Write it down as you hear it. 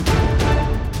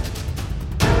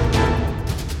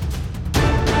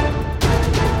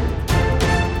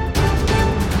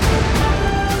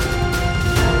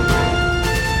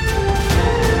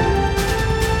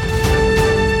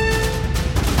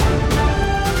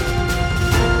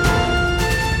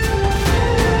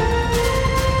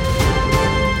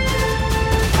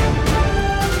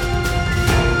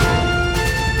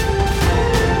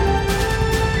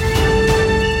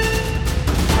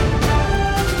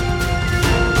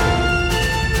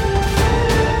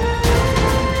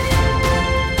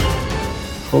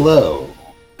Hello.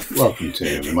 Welcome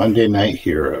to Monday Night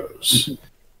Heroes.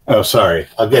 Oh, sorry.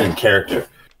 I'll get in character.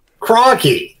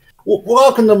 Crocky!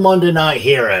 Welcome to Monday Night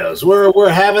Heroes. We're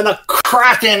having a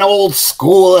cracking old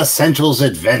school essentials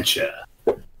adventure.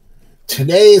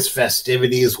 Today's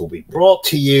festivities will be brought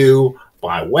to you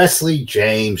by Wesley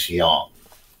James Young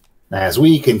as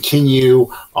we continue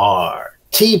our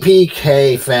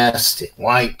TPK Fest in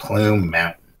White Plume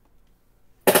Mountain.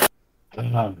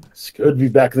 It's good to be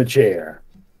back in the chair.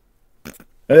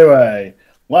 Anyway,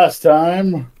 last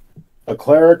time, a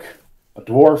cleric, a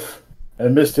dwarf, and a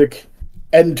mystic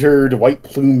entered White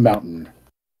Plume Mountain.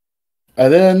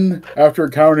 And then, after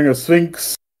encountering a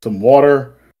sphinx, some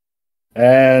water,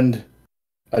 and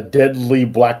a deadly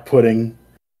black pudding,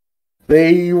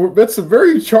 they met some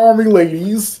very charming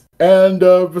ladies and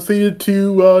proceeded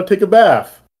to take a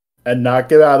bath and not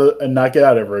get out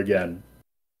ever again.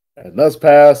 And thus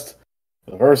passed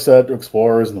the first set of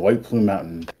explorers in the White Plume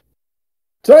Mountain.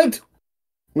 Tonight,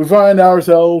 we find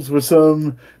ourselves with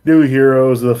some new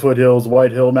heroes of the foothills of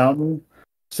White Hill Mountain,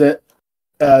 sent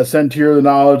here the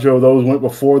knowledge of those who went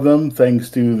before them,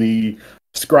 thanks to the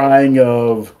scrying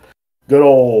of good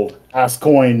old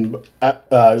Ascoin,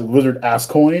 Wizard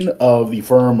Ascoin of the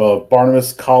firm of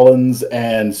Barnabas, Collins,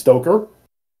 and Stoker,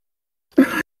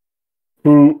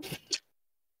 who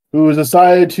has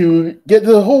decided to get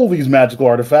to hold these magical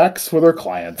artifacts for their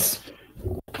clients.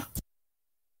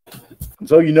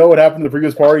 So you know what happened in the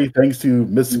previous party, thanks to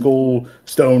mystical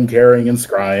stone carrying and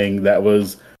scrying that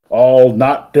was all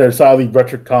not decidedly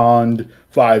retroconned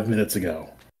 5 minutes ago.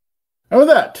 And with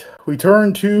that, we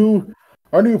turn to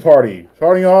our new party,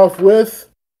 starting off with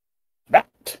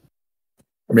Matt.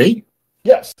 Me?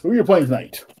 Yes, who are you playing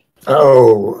tonight?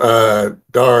 Oh,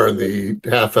 Dar, the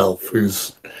half-elf,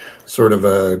 who's sort of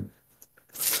a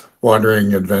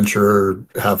wandering adventurer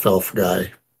half-elf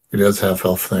guy. He does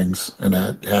half-elf things in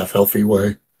a half-elfy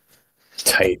way.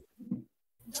 Tight.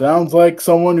 Sounds like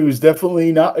someone who's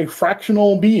definitely not a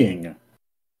fractional being.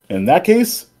 In that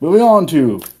case, moving on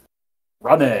to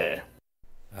Ronnie.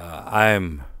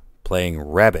 I'm playing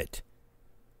Rabbit.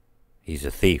 He's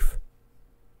a thief.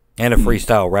 And a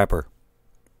freestyle rapper.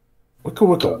 Wicca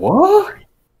what?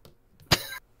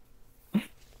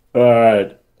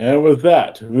 Alright, and with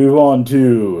that, move on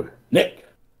to Nick.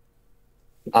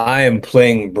 I am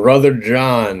playing Brother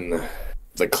John,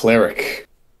 the cleric,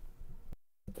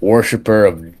 worshipper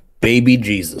of baby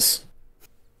Jesus.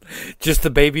 Just the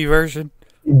baby version?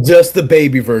 Just the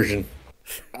baby version.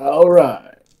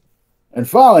 Alright. And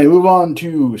finally, move on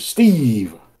to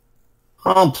Steve.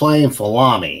 I'm playing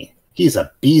Falami. He's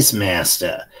a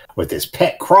beastmaster with his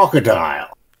pet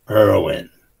crocodile, Erwin,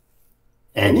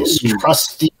 and his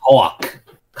trusty hawk,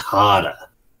 Carter.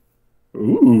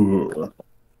 Ooh.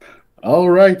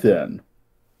 Alright then.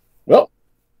 Well,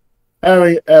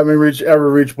 having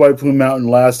reached White Plume Mountain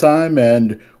last time,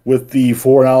 and with the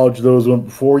foreknowledge of those who went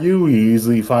before you, you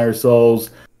easily find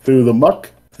yourselves through the muck,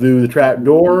 through the trap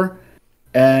door,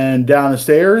 and down the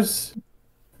stairs,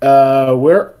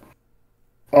 where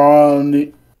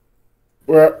the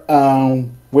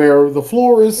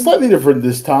floor is slightly different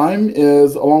this time,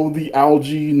 is along with the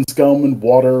algae and scum and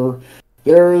water.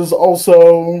 There is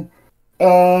also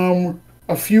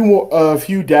a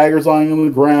few daggers lying on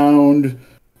the ground,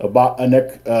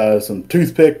 some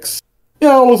toothpicks.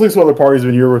 Yeah, looks like some other parties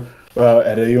have been here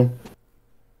ahead of you.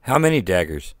 How many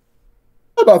daggers?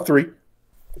 About 3.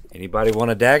 Anybody want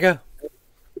a dagger?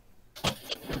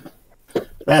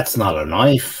 That's not a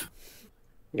knife.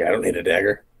 Yeah, I don't need a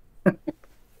dagger.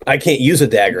 I can't use a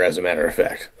dagger, as a matter of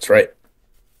fact. That's right.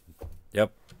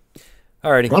 Yep.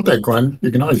 Alrighty. Not that, Glenn.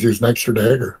 You can always use an extra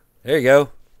dagger. There you go.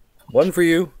 One for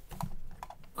you.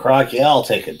 Crocky, I'll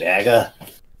take a dagger.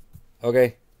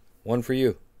 Okay. One for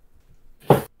you.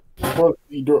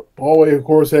 The hallway, of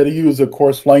course, ahead of you is, of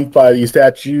course, flanked by the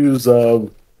statues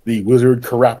of the wizard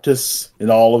Caraptus in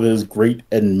all of his great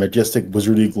and majestic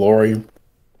wizardly glory.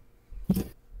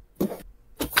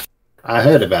 I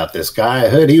heard about this guy. I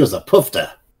heard he was a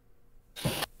poofter.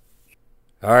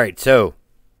 Alright, so.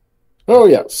 Oh,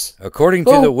 yes. According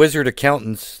to the wizard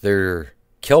accountants, there are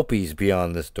kelpies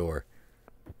beyond this door.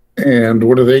 And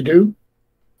what do they do?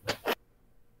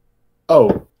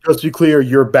 Oh, just to be clear,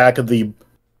 you're back at the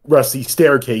rusty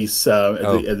staircase at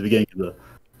the beginning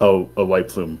of White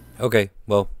Plume. Okay,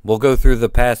 well, we'll go through the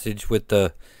passage with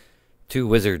the 2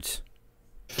 wizards.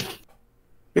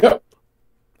 Yep.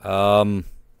 Yeah,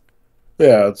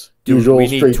 it's usual. We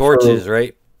need torches,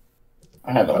 right?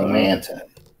 I have a lantern.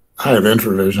 I have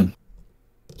infravision.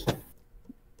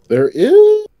 There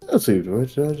is. Let's see.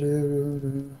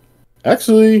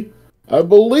 Actually, I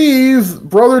believe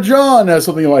Brother John has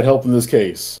something that might help in this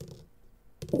case.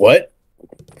 What?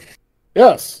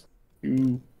 Yes.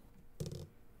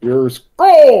 Your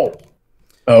scroll.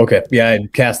 Oh, okay. Yeah, I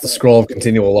cast the scroll of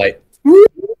continual light.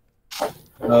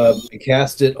 I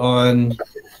cast it on.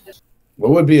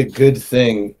 What would be a good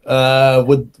thing?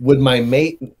 Would my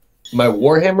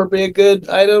warhammer be a good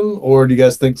item, or do you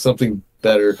guys think something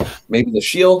better? Maybe the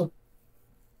shield.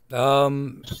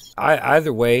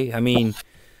 Either way, I mean,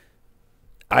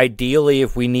 ideally,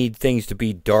 if we need things to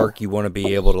be dark, you want to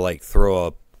be able to like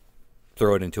throw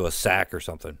it into a sack or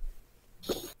something.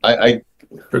 I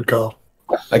Good call.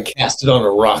 I cast it on a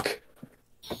rock.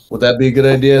 Would that be a good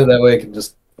idea? That way I can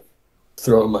just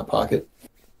throw it in my pocket.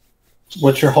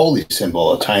 What's your holy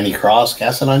symbol? A tiny cross?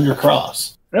 Cast it on your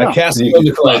cross. Yeah. I cast You it on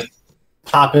the can, cross.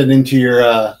 pop it into your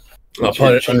I'll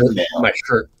put it under chainmail. my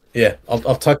shirt. Yeah,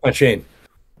 I'll tuck my chain.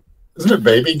 Isn't it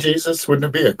baby Jesus? Wouldn't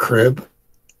it be a crib?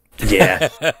 Yeah.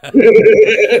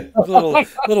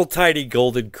 little tiny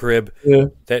golden crib. Yeah.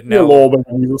 That Your now little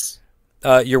baby Jesus.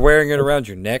 you're wearing it around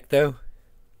your neck though.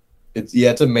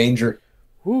 It's a manger.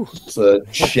 Whew. It's a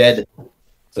shed.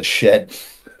 It's a shed.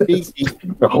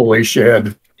 The holy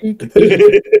shed.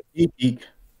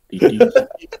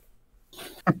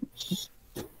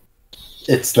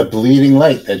 It's the bleeding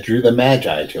light that drew the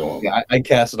magi to him. Yeah, I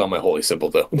cast it on my holy symbol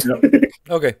though.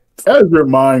 Okay. As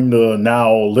remind the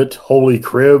now lit holy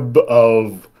crib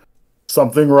of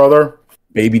something or other.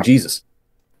 Baby Jesus.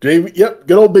 Yep,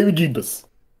 good old baby Jeebus.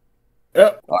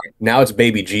 Yep. All right, now it's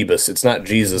baby Jeebus. It's not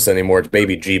Jesus anymore. It's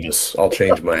baby Jeebus. I'll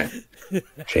change my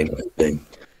thing.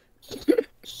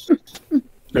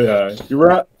 Yeah,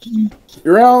 you're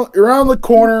around the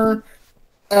corner,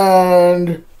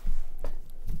 and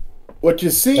what you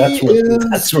see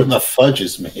That's where the fudge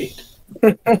is made.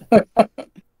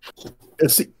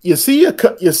 you see a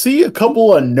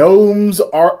couple of gnomes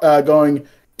are going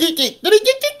as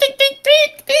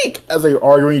they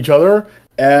argue with each other,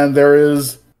 and there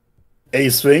is a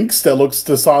sphinx that looks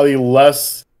decidedly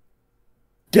less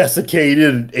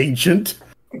desiccated and ancient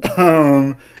in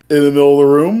the middle of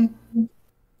the room.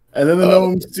 And then the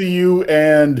gnomes see you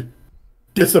and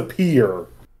disappear.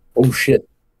 Oh shit!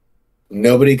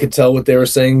 Nobody could tell what they were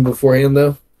saying beforehand,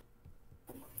 though.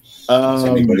 Does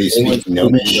anybody speak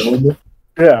Gnomish?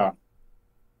 Yeah.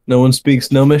 No one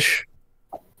speaks Gnomish.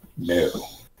 No.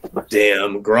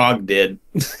 Damn, Grog did.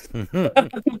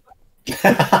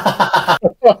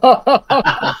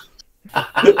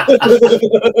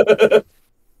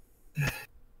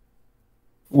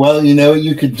 Well, you know what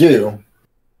you could do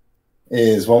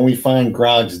is when we find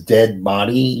Grog's dead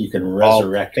body, you can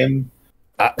resurrect him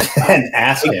and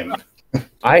ask him.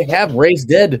 I have raised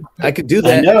dead. I could do I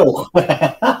that. know. Do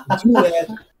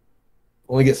that.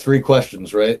 Only get 3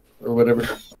 questions, right, or whatever.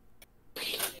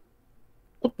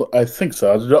 I think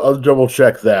so. I'll double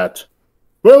check that.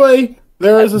 Anyway,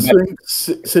 there is a sphinx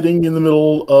sitting in the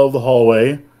middle of the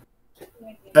hallway,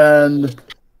 and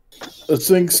the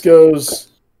sphinx goes,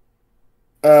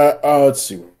 let's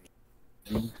see.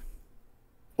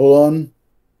 Hold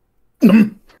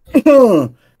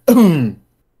on.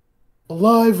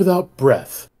 Alive without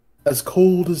breath, as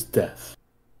cold as death.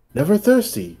 Never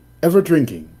thirsty, ever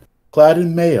drinking. Clad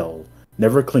in mail,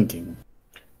 never clinking.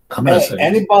 I'm gonna say,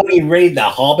 Anybody read The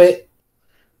Hobbit?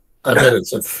 I bet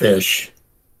it's a fish.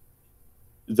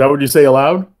 Is that what you say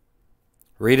aloud?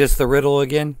 Read us the riddle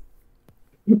again.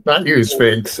 Not you,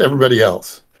 Sphinx. Everybody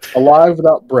else. Alive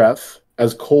without breath,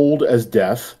 as cold as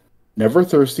death. Never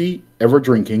thirsty, ever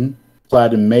drinking.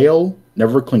 Clad in mail,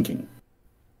 never clinking.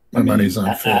 My money's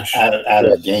on fish. Out of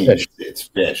the game, Fish. it's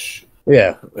fish.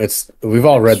 Yeah, we've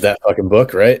all read that fucking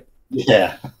book, right?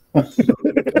 Yeah.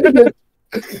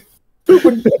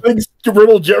 Stupid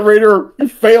riddle generator, you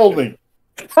failed me.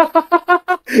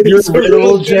 Your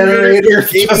riddle generator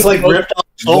just like ripped off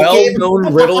Tolkien.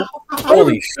 Well-known riddle.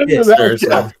 Holy shit!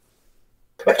 Seriously.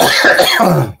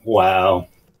 Wow.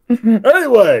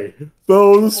 Anyway,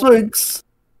 so the Sphinx.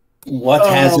 What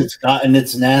has it got in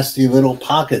its nasty little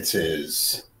pockets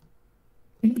is?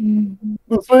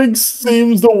 The Sphinx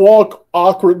seems to walk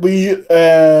awkwardly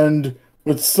and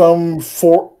with some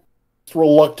forced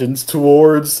reluctance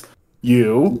towards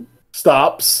you.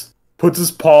 Stops, puts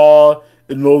his paw in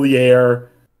the middle of the air,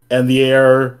 and the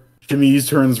air chemise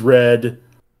turns red,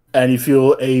 and you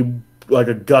feel a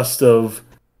gust of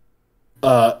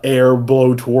air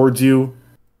blow towards you.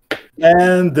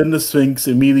 And then the Sphinx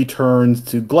immediately turns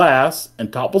to glass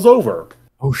and topples over.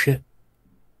 Oh shit!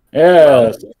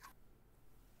 Yes.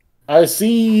 I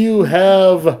see you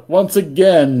have once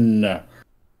again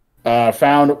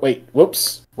found. Wait,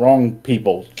 whoops. Wrong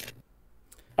people.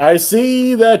 I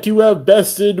see that you have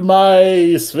bested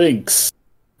my Sphinx.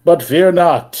 But fear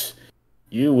not.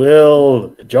 You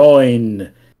will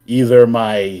join either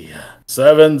my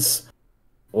servants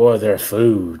or their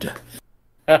food.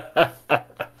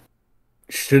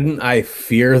 Shouldn't I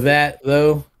fear that,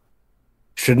 though?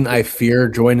 Shouldn't I fear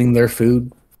joining their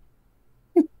food?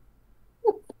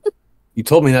 You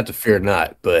told me not to fear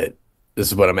not, but this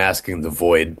is what I'm asking the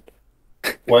void.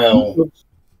 Well,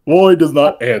 Lloyd does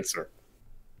not answer.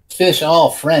 fish all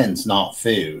friends, not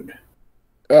food.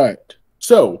 All right.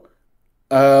 So,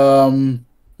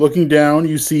 looking down,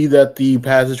 you see that the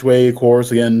passageway, of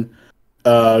course, again,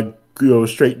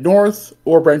 goes straight north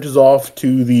or branches off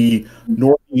to the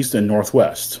northeast and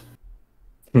northwest.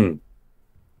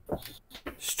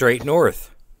 Straight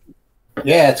north.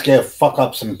 Yeah, let's go fuck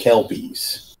up some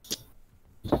kelpies.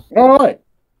 All right.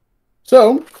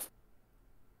 So,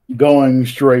 going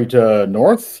straight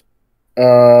north,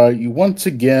 you once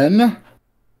again.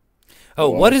 Oh,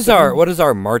 what is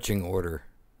our marching order?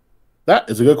 That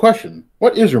is a good question.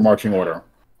 What is your marching order?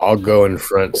 I'll go in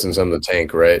front since I'm the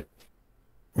tank, right?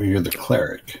 Well, you're the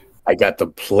cleric. I got the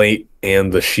plate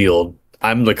and the shield.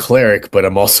 I'm the cleric, but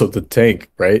I'm also the tank,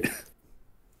 right?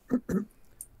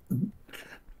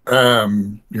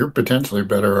 You're potentially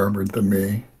better armored than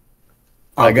me.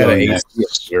 I got go an AC next.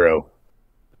 of 0.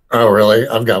 Oh, really?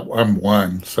 I'm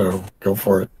 1, so go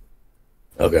for it.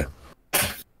 Okay.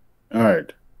 All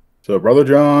right. So, Brother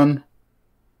John,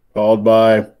 followed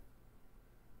by.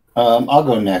 I'll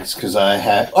go next because I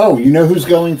have. Oh, you know who's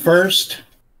going first?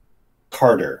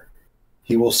 Carter.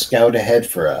 He will scout ahead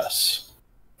for us.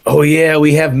 Oh yeah,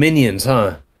 we have minions,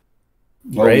 huh?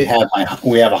 Well, Right.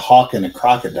 we have a hawk and a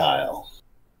crocodile,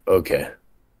 Okay.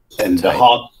 and the Tight.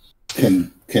 hawk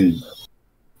can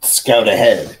scout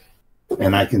ahead,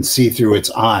 and I can see through its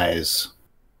eyes,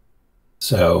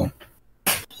 so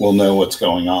we'll know what's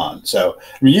going on. So,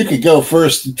 I mean, you could go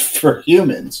first for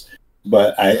humans,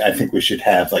 but I think we should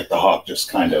have like the hawk just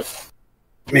kind of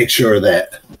make sure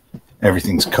that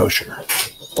everything's kosher,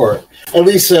 or at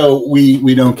least so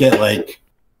we don't get like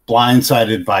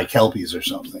blindsided by kelpies or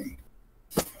something.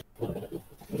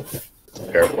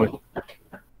 Fair point.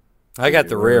 I got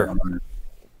the rear.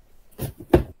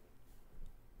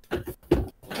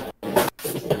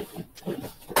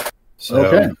 So,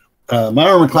 Okay. My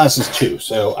armor class is 2,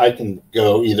 so I can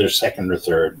go either second or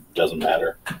third. Doesn't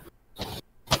matter.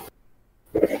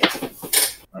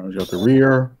 I was got the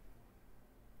rear.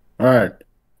 All right.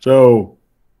 So,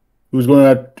 who's going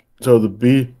at? So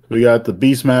we got the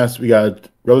Beastmaster. We got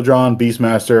Brother John,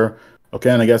 Beastmaster. Okay,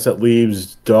 and I guess that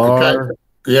leaves Dar. Okay.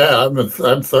 Yeah,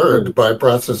 I'm third by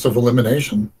process of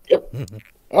elimination.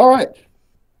 All right.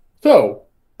 So,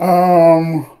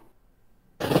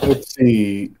 let's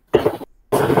see.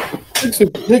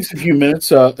 Takes a few minutes,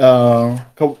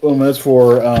 couple of minutes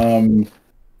for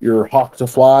your hawk to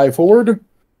fly forward.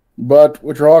 But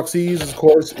what your hawk sees, of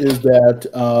course, is that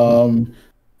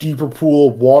deeper pool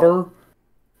of water.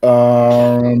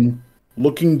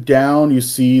 Looking down, you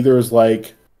see there's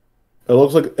like it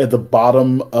looks like at the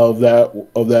bottom of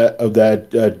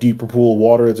that deeper pool of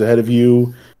water that's ahead of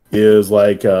you is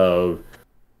like a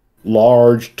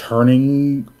large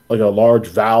turning, like a large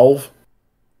valve.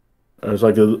 It's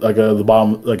like the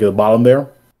bottom there,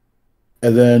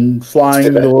 and then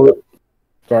flying the.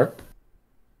 Sorry,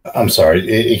 I'm sorry.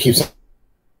 It keeps.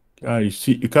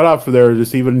 you cut off for there.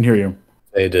 Just even didn't hear you.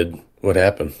 They did. What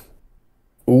happened?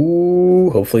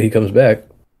 Ooh, hopefully he comes back.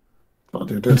 Oh,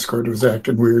 their Discord was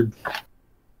acting weird.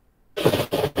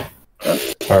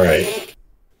 All right.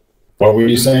 What were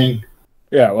you saying?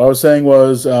 Yeah, what I was saying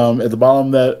was at the bottom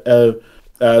of that,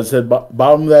 as I said,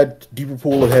 bottom of that deeper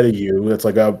pool ahead of you, that's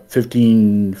like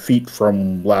 15 feet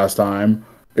from last time,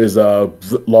 is a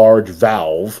large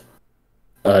valve,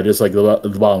 just like the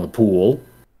bottom of the pool.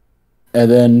 And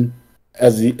then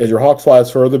as your hawk flies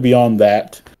further beyond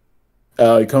that,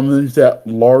 it comes into that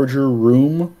larger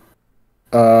room.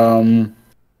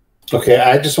 Okay,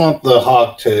 I just want the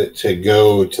hawk to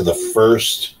go to the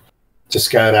first, to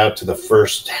scout out to the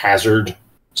first hazard,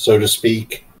 so to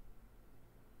speak,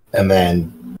 and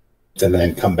then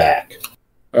come back.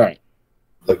 All right.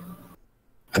 Like,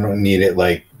 I don't need it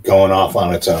like going off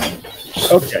on its own.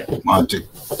 Okay. I want to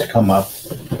come up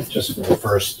just for the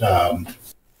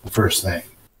first thing.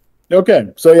 Okay.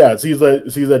 So yeah, it sees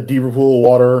that deeper pool of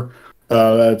water.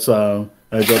 That's about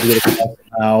to get a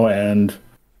now, and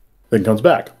then comes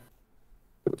back.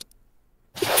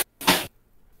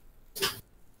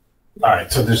 All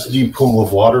right, so there's a deep pool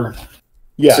of water.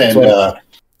 Yeah. Send,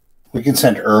 we can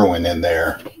send Erwin in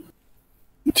there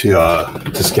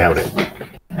to scout it.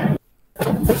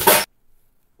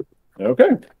 Okay.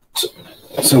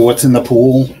 So what's in the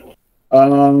pool?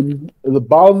 At the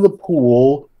bottom of the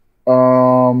pool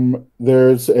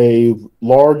There's a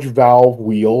large valve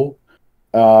wheel.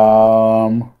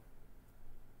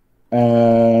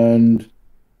 And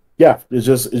yeah, it's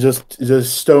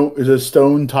just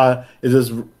stone tile. It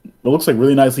looks like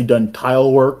really nicely done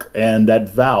tile work, and that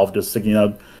valve just sticking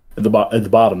out at the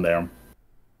bottom there.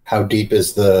 How deep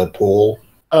is the pool?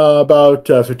 About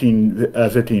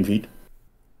 15 feet.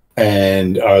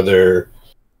 And are there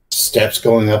steps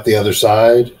going up the other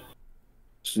side?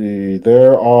 Let's see,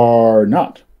 there are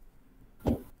not.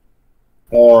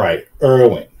 All right,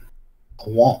 Erwin, I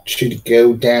want you to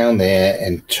go down there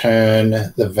and turn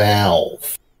the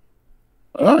valve.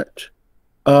 All right.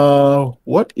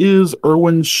 What is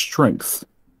Irwin's strength?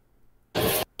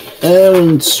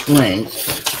 Erwin's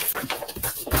strength.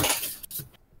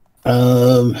 I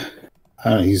don't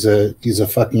know, he's a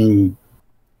fucking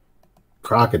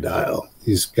crocodile.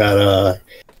 He's got a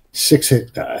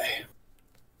 6-hit die.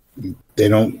 They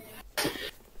don't.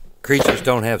 Creatures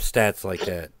don't have stats like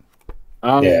that.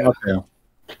 Yeah. Okay.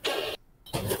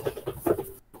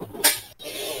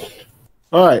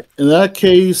 All right. In that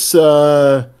case,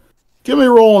 give me a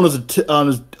roll on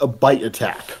a bite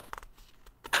attack.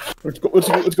 Let's go with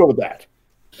that.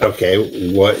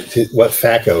 Okay, what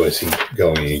Thaco is he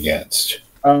going against?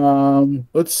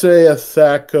 Let's say a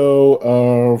Thaco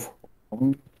of.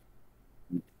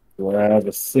 Do I have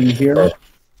a thing here?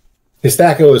 His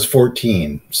Thaco is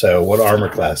 14. So what armor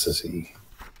class is he?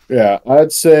 Yeah,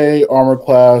 I'd say armor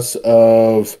class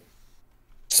of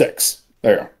 6.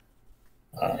 There.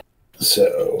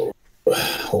 So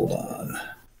hold on.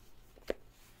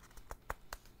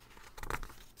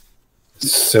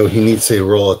 So he needs to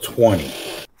roll a 20,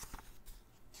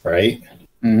 right?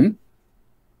 Mm-hmm.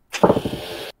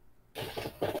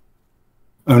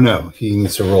 Oh no, he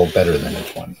needs to roll better than a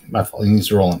 20. My fault. He needs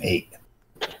to roll an 8,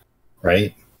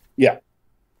 right? Yeah.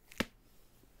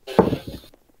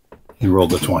 He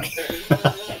rolled a 20.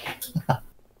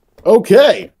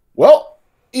 Okay. Well,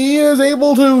 he is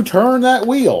able to turn that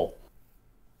wheel.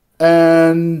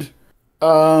 And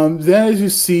then as you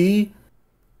see,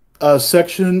 a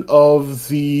section of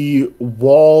the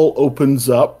wall opens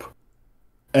up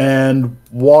and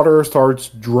water starts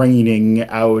draining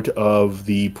out of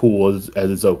the pool as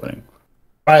it's opening.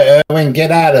 All right, Erwin,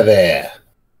 get out of there.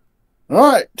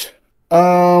 All right.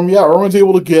 Yeah, Erwin's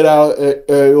able to get out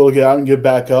and get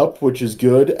back up, which is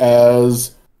good,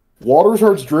 as water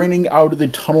starts draining out of the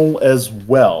tunnel as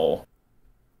well.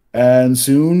 And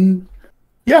soon,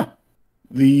 yeah,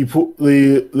 the foot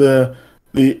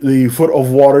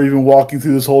of water you've been walking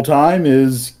through this whole time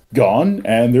is gone,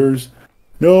 and there's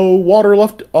no water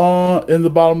left in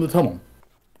the bottom of the tunnel.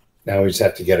 Now we just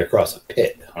have to get across a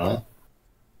pit, huh?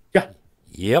 Yeah.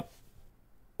 Yep.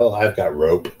 Well, I've got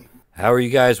rope. How are you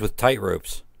guys with tight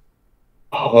ropes?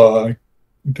 I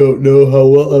don't know how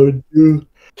well I would do.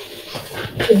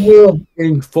 Well,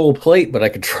 in full plate, but I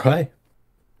could try.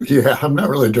 Yeah, I'm not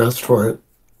really dressed for it.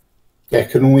 Yeah,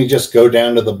 couldn't we just go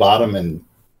down to the bottom and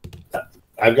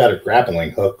I've got a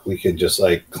grappling hook. We could just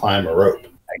like climb a rope.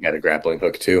 I got a grappling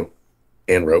hook too,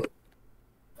 and rope.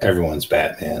 Everyone's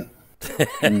Batman.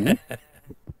 Mm-hmm.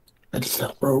 I just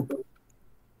have rope.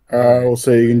 We'll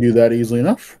say you can do that easily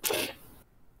enough.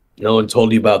 No one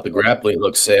told you about the grappling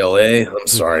hook sale, eh? I'm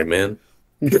sorry, man.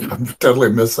 I've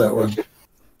totally missed that one.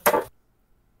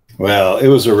 Well, it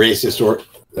was a racist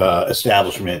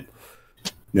establishment.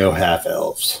 No half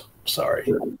elves.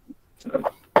 Sorry.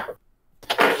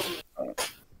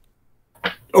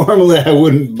 Normally, I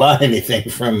wouldn't buy anything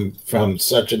from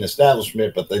such an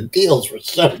establishment, but the deals were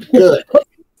so good.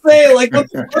 Say, like,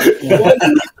 what the fuck?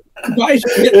 Why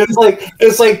shit?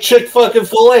 It's like chick fucking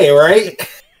fillet, right?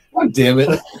 God damn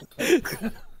it.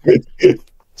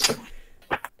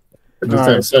 Just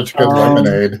have such good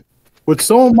lemonade. Would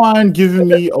someone mind giving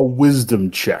me a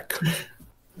wisdom check?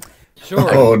 Sure.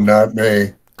 Oh, not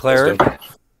me. Claire?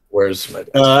 Where's my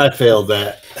dice? I failed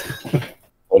that.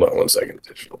 Hold on one second.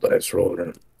 Digital dice roller.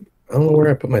 I don't know where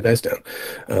I put my dice down.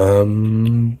 Yeah,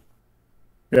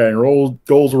 and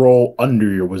goals roll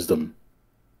under your wisdom.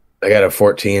 I got a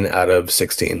 14 out of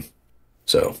 16.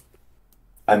 So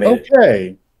I made it.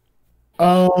 Okay.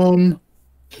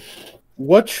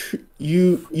 What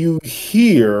you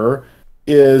hear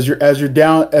is as you're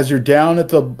down at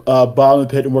the bottom of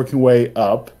the pit and working your way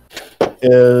up,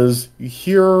 is you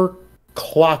hear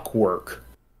clockwork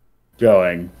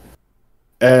going,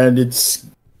 and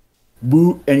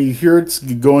you hear it's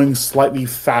going slightly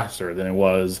faster than it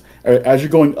was. As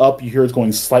you're going up, you hear it's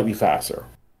going slightly faster.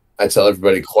 I tell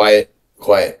everybody, quiet.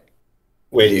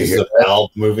 Wait, Do you is hear the that?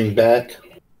 valve moving back?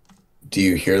 Do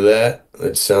you hear that?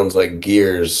 It sounds like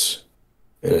gears,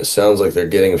 and it sounds like they're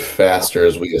getting faster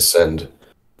as we ascend.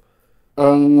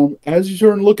 As you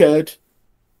turn and look at it,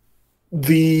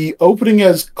 the opening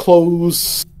has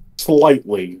closed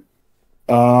slightly.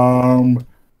 Doing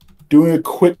a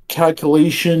quick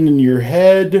calculation in your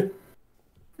head,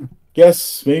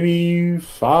 guess maybe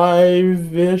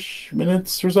 5-ish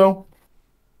minutes or so.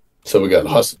 So we got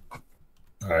hustle.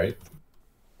 All right.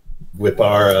 Whip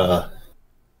our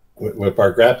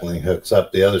grappling hooks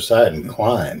up the other side and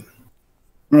climb.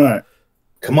 Right.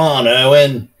 Come on,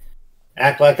 Owen.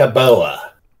 Act like a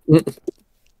boa. All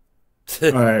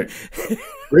right.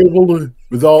 You're able to,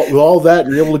 with all that,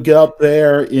 you're able to get up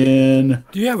there in.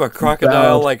 Do you have a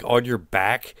crocodile like on your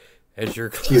back as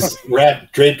you're? He's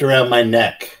draped around my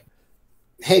neck.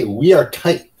 Hey, we are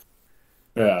tight.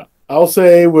 Yeah, I'll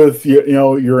say with you're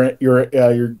how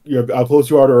close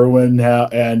you are to Irwin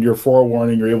and your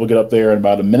forewarning, you're able to get up there in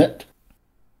about a minute.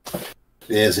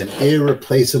 There's an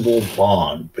irreplaceable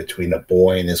bond between a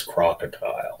boy and his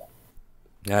crocodile.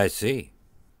 I see.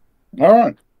 All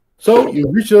right. So you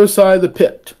reach the other side of the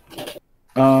pit.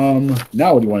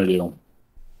 Now what do you want to do?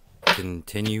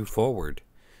 Continue forward.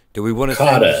 Do we want to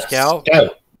send a scout?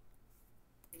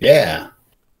 Yeah.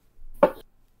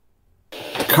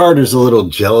 Carter's a little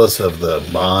jealous of the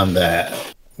bond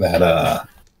that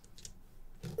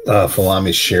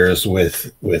Falami shares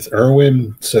with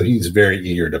Irwin, so he's very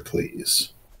eager to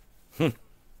please.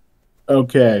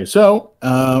 Okay, so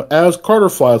as Carter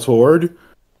flies forward,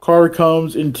 Carter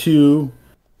comes into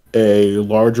a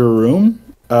larger room.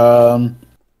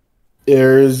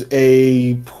 There's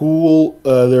a pool.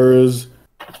 There is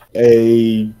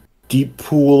a deep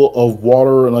pool of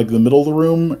water in like the middle of the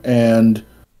room, and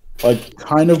like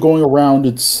kind of going around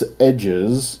its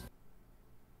edges.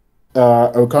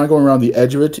 Or kind of going around the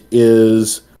edge of it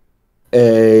is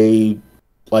a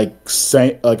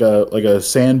a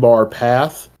sandbar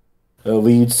path that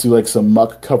leads to like some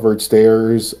muck covered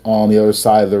stairs on the other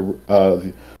side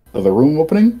of the room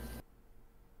opening.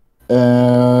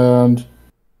 And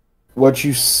what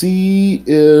you see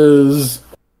is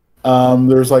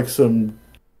there's like some,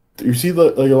 you see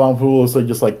the like along the pool is like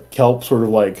just like kelp, sort of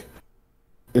like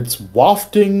it's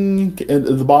wafting at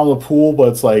the bottom of the pool, but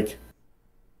it's like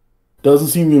doesn't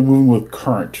seem to be moving with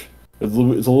current. It's a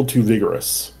little too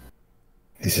vigorous.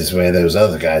 This is where those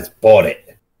other guys bought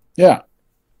it. Yeah.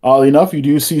 Oddly enough, you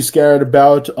do see scattered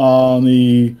about on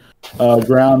the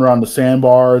ground around the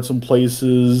sandbar in some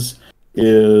places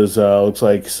is looks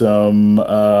like some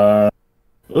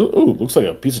looks like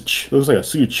a piece of looks like a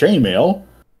suit of chainmail,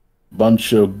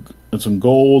 bunch of some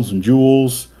golds and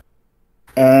jewels,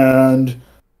 and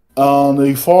on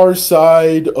the far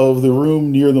side of the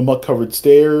room near the muck covered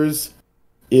stairs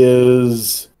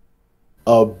is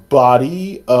a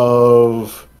body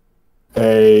of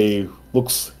a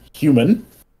looks human,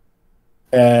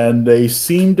 and they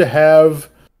seem to have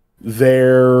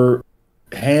their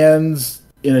hands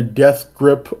in a death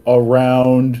grip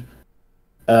around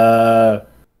a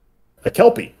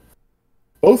kelpie.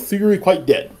 Both theory quite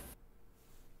dead.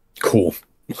 Cool.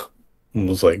 I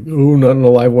was like, ooh, not an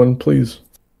alive one, please.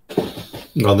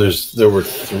 Well, there were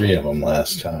 3 of them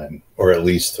last time, or at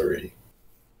least 3.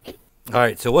 All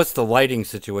right. So what's the lighting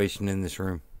situation in this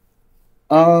room?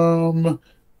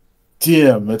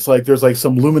 Dim. It's like there's like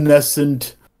some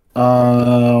luminescent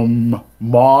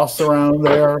moss around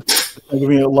there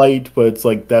giving it light, but it's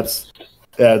like that's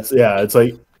yeah, it's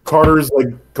like Carter's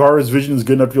vision is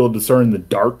good enough to be able to discern in the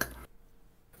dark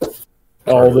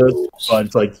all this, but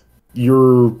it's like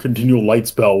your continual light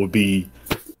spell would be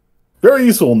very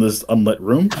useful in this unlit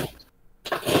room.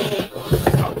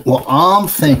 Well, I'm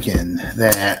thinking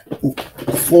that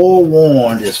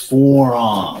forewarned is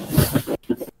forearmed.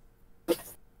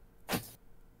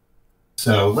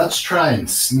 So let's try and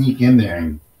sneak in there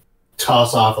and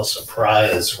toss off a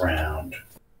surprise round.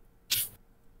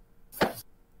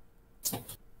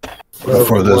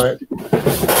 Before those.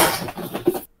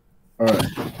 All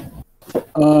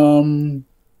right.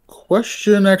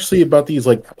 Question actually about these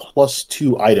like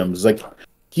 +2 items. Like,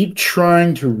 keep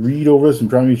trying to read over this and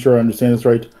trying to be sure I understand this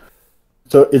right.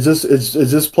 So is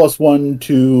this +1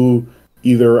 to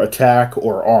either attack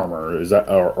or armor? Is that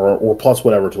or plus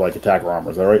whatever to like attack or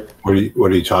armor? Is that right?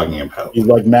 What are you talking about?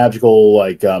 Like magical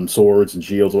like swords and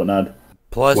shields and whatnot.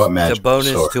 Plus the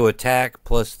bonus sword? to attack,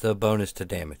 plus the bonus to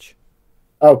damage.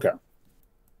 Okay.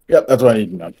 Yep, that's what I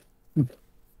need to know.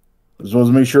 Just want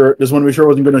to make sure I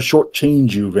wasn't going to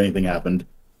shortchange you if anything happened.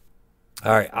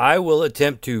 All right. I will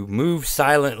attempt to move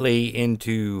silently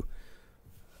into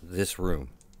this room.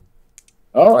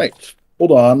 All right.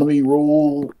 Hold on. Let me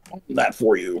roll that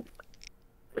for you.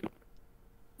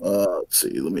 Let's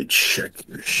see. Let me check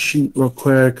your sheet real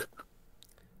quick.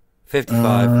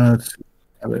 55.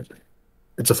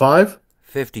 It's a 5?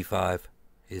 55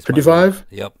 is 55?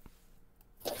 Yep.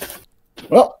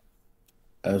 Well,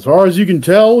 as far as you can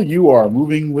tell, you are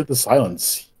moving with the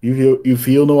silence. You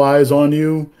feel no eyes on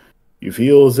you. You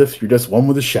feel as if you're just one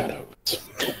with the shadows.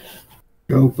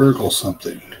 Go burgle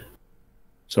something.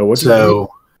 So what? So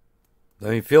I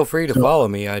mean, feel free to follow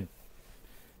me. I'm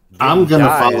gonna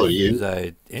follow as you.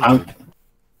 I entered.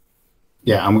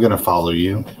 I'm gonna follow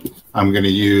you. I'm gonna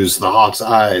use the hawk's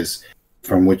eyes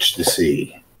from which to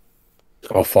see.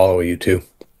 I'll follow you too.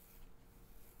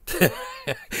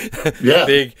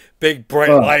 Yeah. Big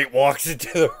bright light walks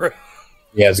into the room.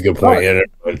 Yeah, that's a good point. Yeah,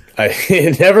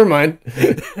 never mind.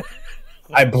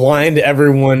 I blind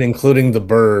everyone, including the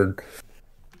bird.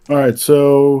 All right.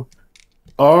 So,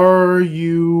 are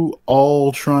you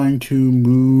all trying to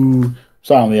move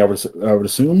silently? I would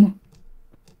assume.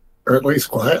 Or at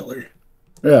least quietly.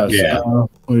 Yes. Yeah.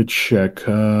 Let me check.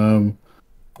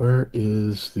 Where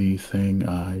is the thing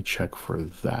I check for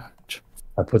that?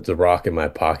 I put the rock in my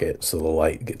pocket so the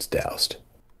light gets doused.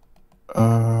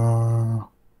 Oh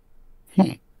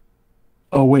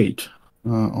wait.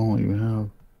 Only you have.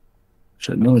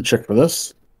 Should another check for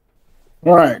this.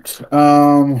 All right.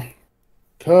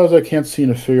 Because I can't seem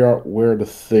to figure out where the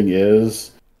thing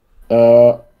is.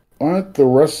 Why don't the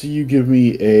rest of you give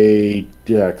me a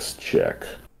dex check?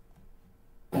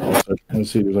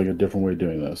 Let's see if there's like a different way of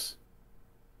doing this.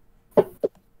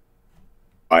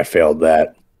 I failed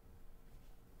that.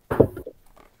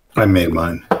 I made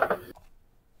mine.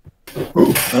 Ooh,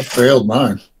 I failed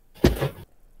mine.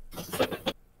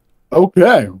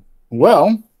 Okay.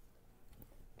 Well,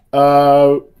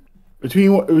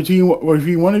 between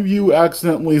one of you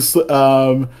accidentally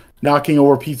knocking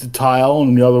over a piece of tile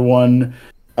and the other one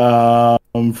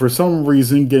for some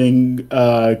reason getting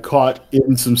caught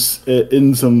in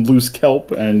some loose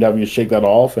kelp and having to shake that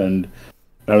off, and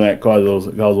that caused a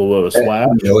little bit of a splash.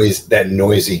 That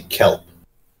noisy kelp.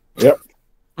 Yep.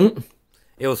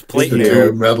 It was The plate two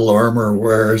hair. metal armor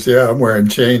wearers. Yeah, I'm wearing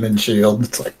chain and shield.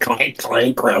 It's like clank,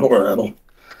 clank, rattle, rattle.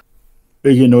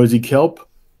 Big and noisy kelp.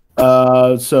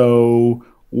 So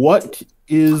what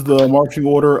is the marching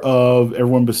order of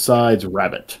everyone besides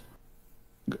Rabbit?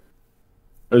 Is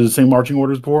it the same marching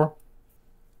order as before?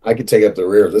 I could take up the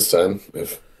rear this time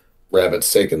if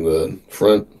Rabbit's taking the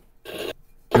front.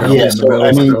 Yeah, in the so middle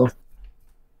I mean, still.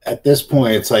 at this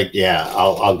point, it's like,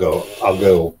 I'll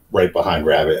go right behind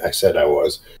Rabbit. I said I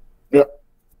was. Yep.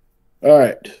 All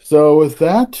right. So with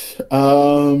that,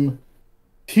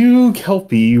 two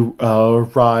Kelpie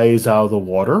rise out of the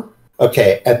water.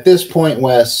 Okay, at this point,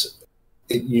 Wes,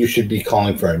 you should be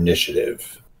calling for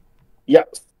initiative.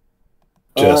 Yep.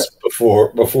 Just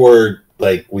before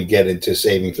like we get into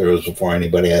saving throws before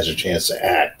anybody has a chance to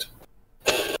act.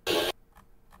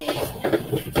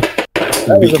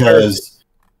 Because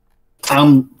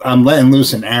I'm letting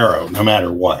loose an arrow no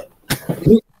matter what.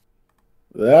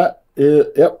 That is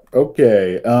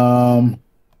okay.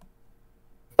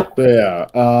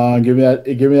 Give me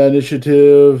that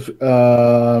initiative.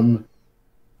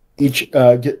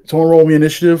 Someone roll me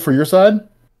initiative for your side.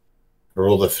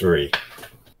 Roll the 3.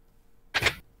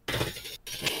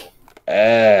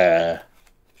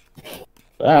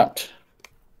 That.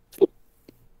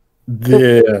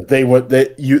 They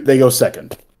go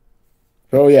second.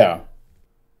 Oh yeah.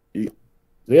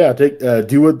 Take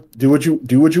do what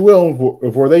you will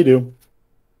before they do.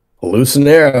 Loose and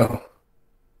arrow.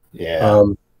 Yeah.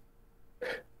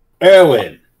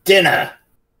 Erwin, dinner.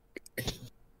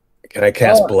 Can I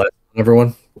cast bless on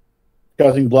everyone?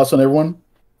 Casting bless on everyone.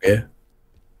 Yeah.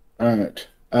 All right.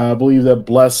 I believe that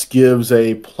bless gives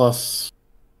a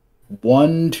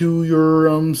 +1 to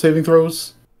your saving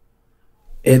throws.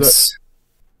 It's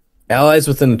allies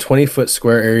within a 20-foot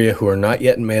square area who are not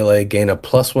yet in melee gain a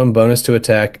 +1 bonus to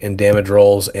attack and damage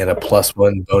rolls and a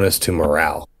 +1 bonus to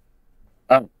morale.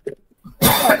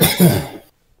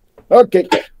 Okay,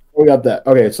 we got that.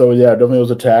 Okay, so yeah, definitely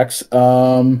those attacks.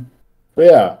 But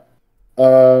yeah,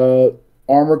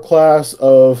 armor class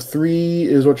of 3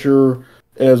 is what you're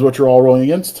all rolling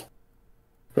against.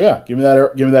 But yeah, give me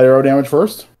that arrow damage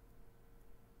first.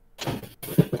 All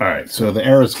right, so the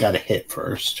arrow's got to hit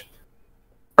first.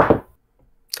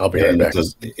 I'll be right back.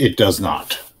 It does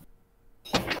not.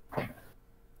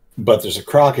 But there's a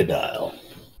crocodile.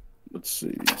 Let's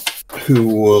see. Who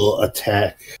will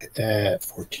attack at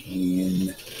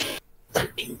 14,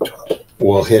 13, 12.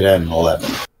 Will hit at an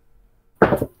 11.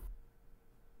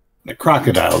 The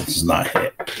crocodile does not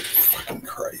hit. Fucking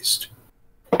Christ.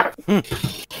 All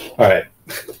right.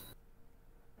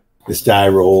 This die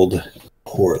rolled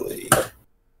poorly.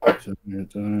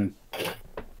 It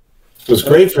was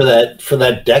great for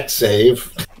that deck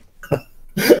save.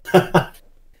 That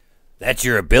That's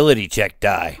your ability check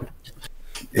die.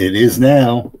 It is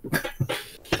now.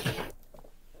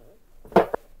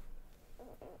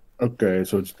 Okay,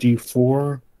 so it's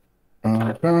D4.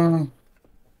 All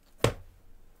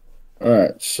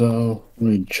right, so let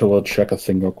me check a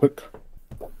thing real quick.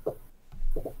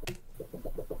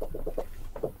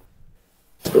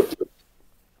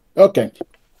 Okay.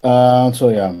 So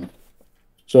yeah.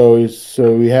 So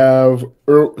we have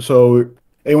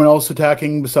anyone else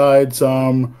attacking besides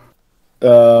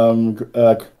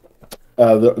the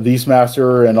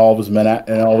Beastmaster and all of his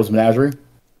menagerie?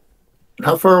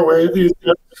 How far away are these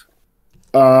guys?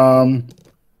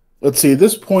 Let's see. At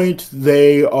this point,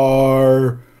 they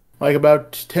are like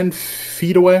about 10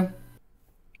 feet away.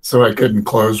 So I couldn't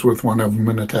close with one of them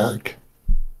and attack.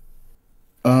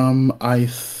 I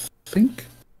think.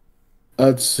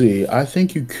 Let's see. I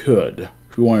think you could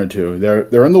if you wanted to.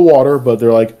 They're in the water, but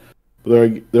they're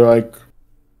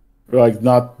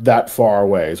not that far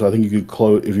away. So I think you could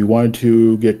close if you wanted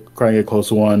to try and get close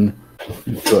to one.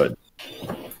 You could.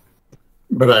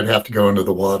 But I'd have to go into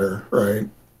the water, right?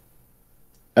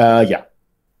 Yeah.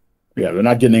 They're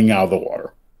not getting out of the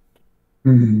water.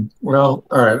 Hmm. Well,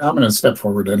 all right. I'm going to step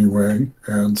forward anyway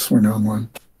and swing on one.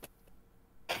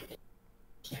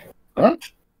 All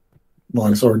right.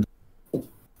 Longsword. All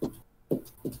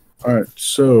right.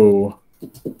 So,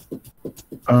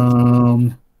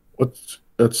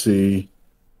 let's see.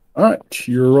 All right.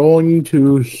 You're rolling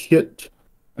to hit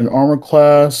an armor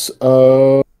class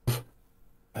of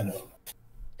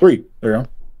 3. There you go.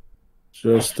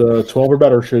 Just 12 or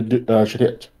better should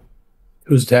hit.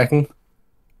 Who's attacking?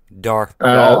 Dar.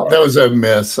 That was a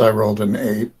miss. I rolled an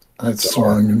 8. I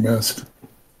swung and missed.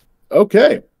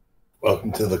 Okay.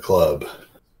 Welcome to the club.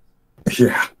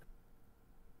 Yeah.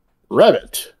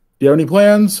 Rabbit, do you have any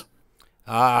plans?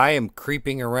 I am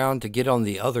creeping around to get on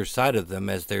the other side of them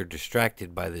as they're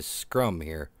distracted by this scrum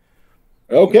here.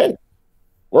 Okay.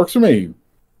 Works for me.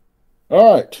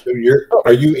 All right. So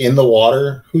are you in the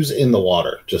water? Who's in the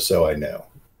water? Just so I know.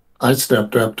 I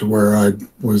stepped up to where I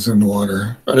was in the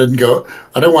water. I didn't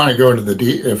want to go into the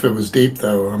deep. If it was deep,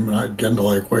 though, I'm not getting to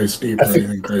like waist deep or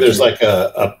anything crazy. There's like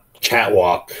a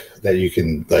catwalk that you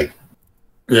can like.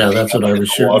 Yeah, that's what I was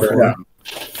shooting for.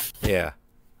 Yeah.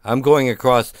 I'm going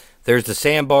across. There's the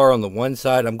sandbar on the one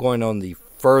side. I'm going on the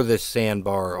furthest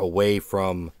sandbar away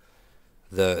from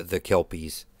the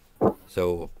kelpies.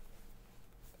 So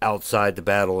outside the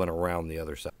battle and around the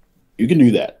other side. You can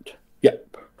do that.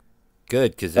 Yep.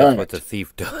 Good, because that's what the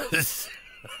thief does.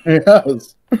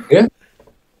 Yes. Yeah.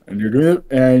 And you're doing it,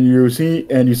 and you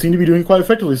seem to be doing it quite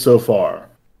effectively so far.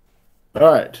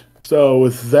 All right. So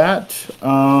with that,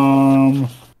 I'm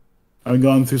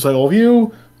going through cycle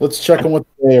view. Let's check on what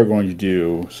they are going to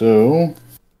do. So,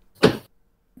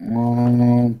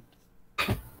 all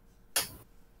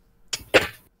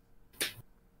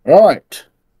right.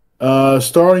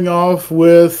 Starting off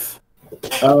with,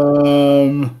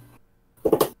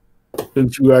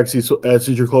 since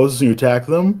you're closest and you attack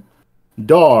them,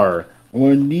 Dar, I'm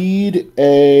going to need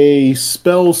a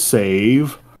spell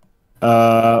save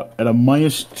at a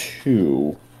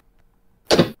 -2.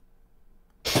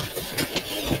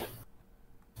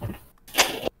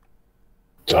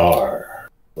 Dar,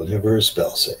 looking for a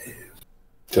spell save.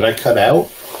 Did I cut out?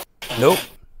 Nope.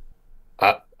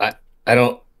 I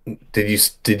don't.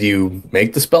 Did you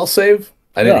make the spell save?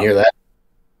 I didn't hear that.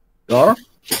 Dar?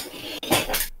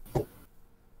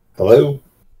 Hello?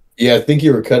 Yeah, I think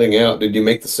you were cutting out. Did you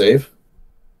make the save?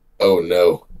 Oh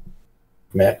no.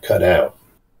 Matt cut out.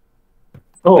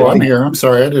 Oh, I'm here. I'm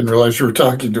sorry. I didn't realize you were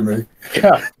talking to me.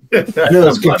 Yeah. I know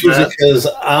it's confusing because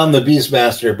I'm the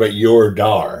Beastmaster, but you're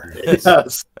Dar.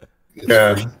 Yes.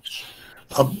 Yeah.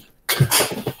 I'll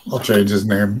change his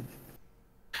name.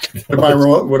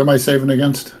 What am I saving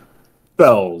against?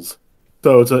 Spells.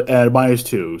 So it's at a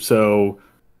 -2. So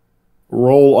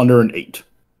roll under an 8.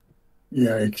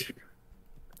 Yikes.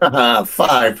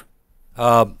 5.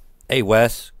 Hey,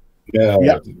 Wes.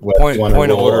 Yeah.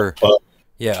 Point of order.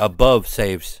 Yeah, above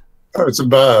saves. Oh, it's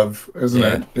above, isn't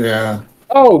it? Yeah.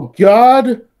 Oh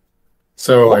God!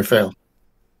 So I failed.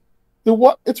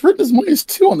 What? It's written as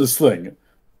 -2 on this thing.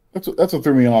 That's what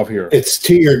threw me off here. It's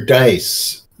to your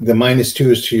dice. The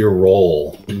 -2 is to your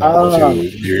roll.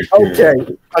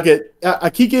 Okay. I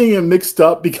keep getting it mixed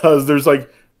up because there's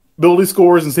like ability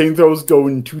scores and saving throws go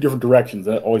in 2 different directions.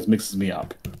 That always mixes me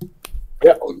up.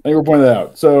 Yeah, thank you for pointing that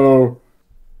out. So,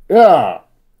 yeah.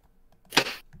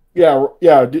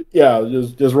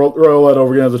 Just roll that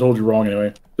over again as I told you wrong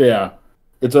anyway. So, yeah,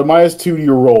 it's a -2 to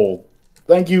your roll.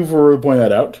 Thank you for pointing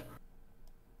that out.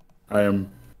 You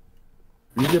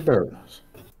get better at this.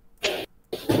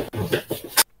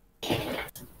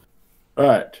 All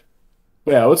right.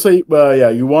 Yeah, let's say, yeah,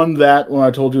 you won that when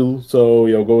I told you, so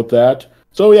go with that.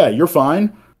 So yeah, you're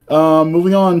fine.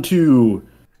 Moving on to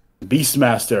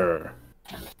Beastmaster.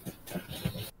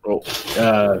 Oh,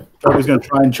 Toby's gonna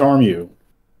try and charm you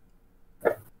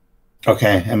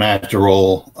Okay, and I have to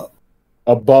roll.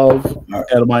 above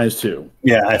at a -2.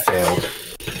 Yeah, I failed.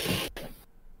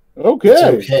 Okay. It's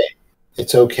okay.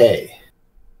 It's okay.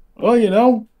 Well,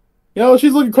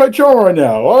 she's looking quite charming right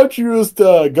now. Why don't you just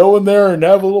go in there and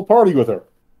have a little party with her?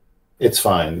 It's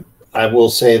fine. I will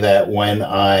say that when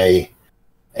I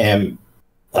am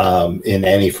in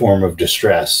any form of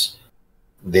distress,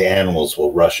 the animals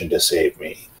will rush in to save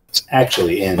me. It's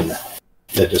actually in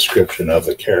the description of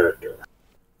the character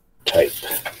type.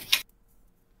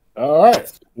 All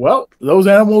right. Well, those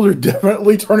animals are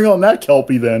definitely turning on that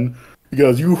Kelpie then,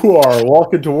 because you are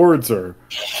walking towards her.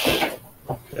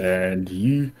 And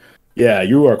you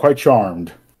are quite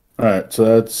charmed. All right, so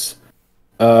that's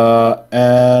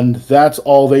and that's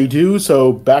all they do.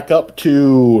 So back up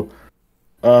to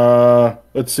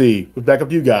let's see, back up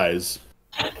to you guys.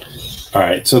 All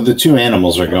right, so the two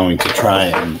animals are going to try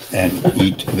and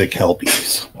eat the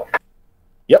kelpies.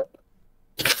 Yep.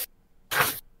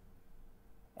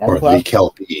 Or the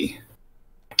kelpie.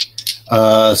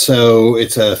 So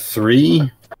it's a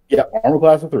 3. Yeah, armor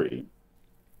class of 3.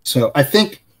 So I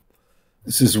think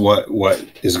this is what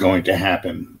is going to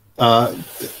happen.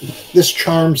 This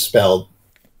charm spell,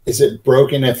 is it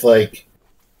broken if like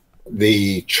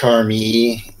the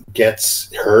charmee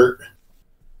gets hurt?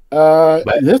 In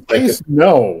this case,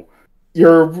 no.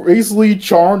 You're basically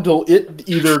charmed till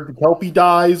either the Kelpie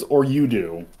dies or you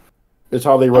do. That's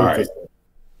how they wrote this.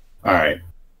 All right.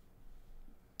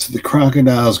 So the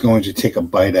crocodile is going to take a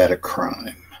bite out of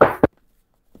crime.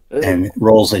 And it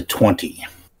rolls a 20.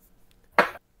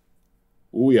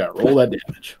 Oh, yeah. Roll that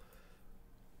damage.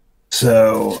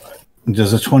 So,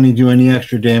 does a 20 do any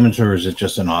extra damage, or is it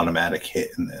just an automatic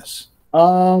hit in this?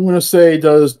 I'm going to say it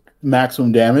does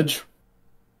maximum damage.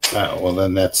 Oh, well,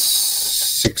 then that's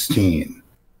 16.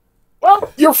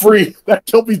 Well, you're free. That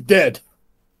Kelpie's dead.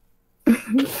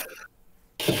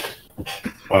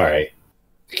 All right.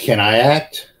 Can I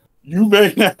act? You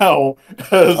may now. All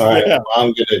right. Well,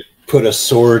 I'm going to put a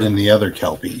sword in the other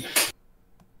Kelpie.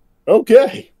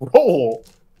 Okay. Roll.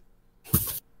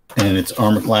 And it's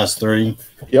armor class 3?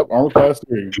 Yep, armor class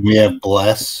 3. Do we have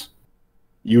bless?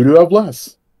 You do have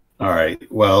bless. All right.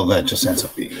 Well, that just ends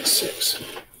up being a 6.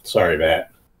 Sorry,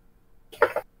 Matt.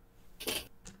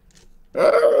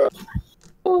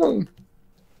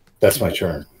 That's my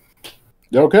turn.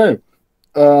 Okay.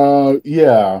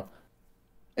 Yeah.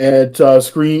 It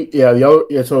scream. Yeah. The other.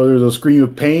 Yeah. So there's a scream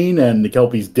of pain, and the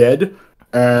Kelpie's dead.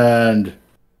 And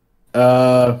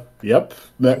yep.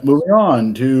 Moving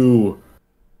on to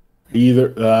either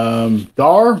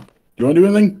Dar. Do you want to do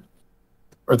anything?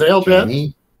 Are they all dead?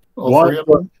 All three of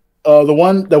them?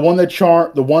 The one that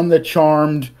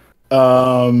charmed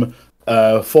full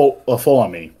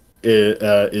on me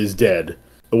is dead.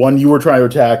 The one you were trying to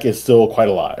attack is still quite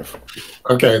alive.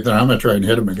 Okay, then I'm gonna try and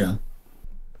hit him again.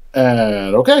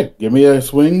 And okay, give me a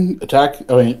swing attack.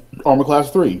 Armor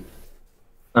class 3.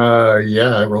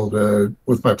 Yeah, I rolled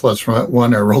with my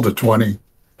 +1. I rolled a 20.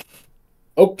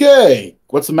 Okay,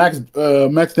 what's the max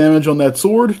damage on that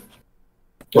sword?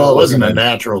 Well, it wasn't a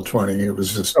natural 20. It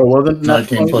was just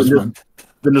 19 plus 1.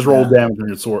 Then just roll damage on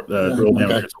your sword. Roll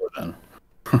damage on your sword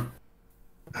then.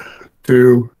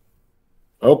 2.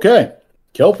 Okay,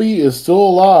 Kelpie is still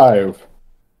alive.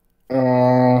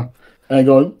 And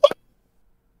going.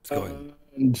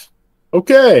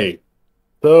 Okay,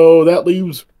 so that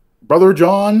leaves Brother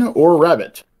John or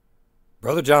Rabbit.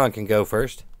 Brother John can go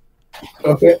first.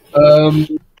 Okay.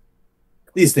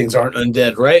 These things aren't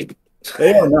undead, right?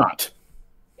 They are not.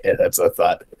 Yeah, that's what I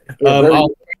thought.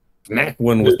 I'll smack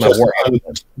one with my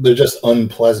warhammer. They're just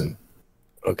unpleasant.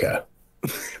 Okay.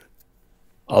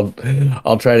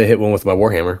 I'll try to hit one with my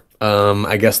warhammer.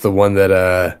 I guess the one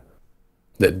that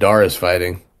Dar is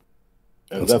fighting.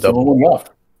 That's the one left.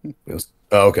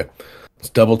 Okay. Let's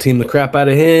double team the crap out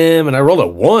of him, and I rolled a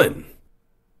 1.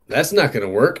 That's not going to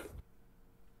work.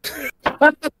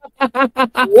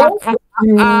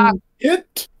 You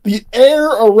hit the air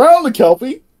around the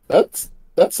Kelpie. That's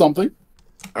something.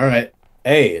 All right.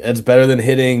 Hey, that's better than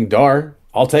hitting Dar.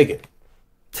 I'll take it.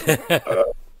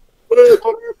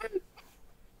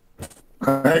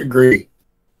 I agree.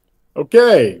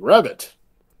 Okay, Rabbit.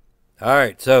 All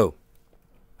right, so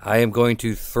I am going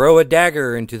to throw a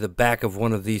dagger into the back of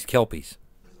one of these kelpies.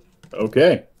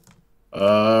 Okay.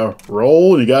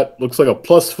 Roll. You got looks like a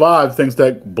 +5 thanks to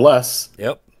that bless.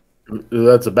 Yep.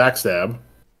 That's a backstab.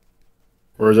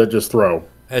 Or is that just throw?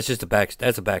 That's just a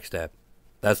backstab.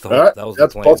 That's the All whole. right, That was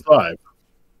that's the plan.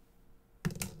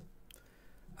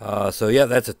 +5. So yeah,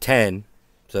 that's a 10.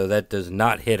 So that does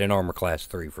not hit an armor class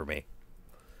 3 for me.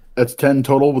 That's 10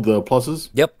 total with the pluses.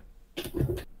 Yep.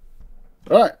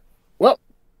 All right.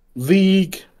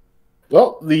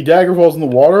 The dagger falls in the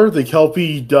water. The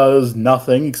Kelpie does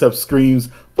nothing except screams,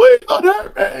 "Please don't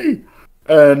hurt me!"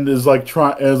 and is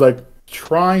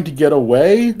trying to get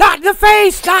away Not in the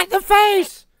face! Not in the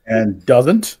face! and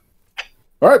doesn't.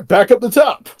 All right, back up the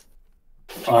top.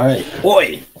 All right,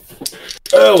 boy,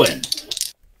 Owen.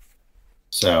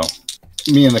 So,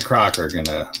 me and the Croc are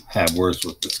gonna have words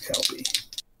with this Kelpie.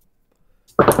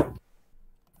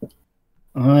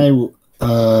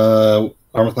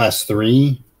 Armor class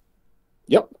 3.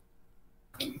 Yep.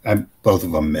 Both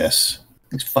of them miss.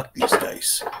 Fuck these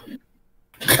dice.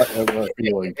 I have a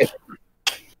feeling.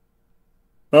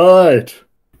 All right,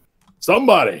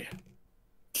 somebody.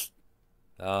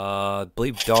 I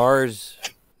believe Dar's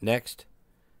next.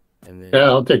 And then Yeah,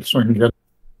 I'll take a swing again.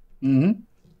 Mm-hmm.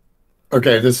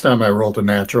 Okay, this time I rolled a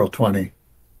natural 20.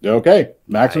 Okay,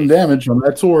 maximum Nice. damage on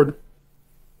that sword.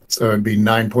 So it'd be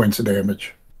 9 points of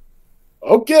damage.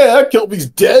 Okay, that Kelpie's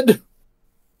dead.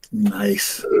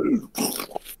 Nice.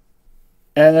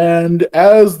 And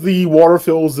as the water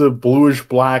fills the bluish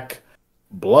black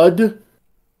blood,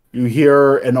 you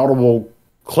hear an audible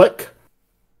click,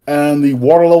 and the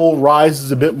water level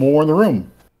rises a bit more in the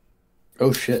room.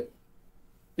 Oh shit!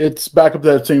 It's back up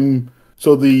to that same.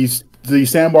 So the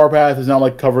sandbar path is now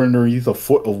like covered underneath a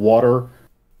foot of water.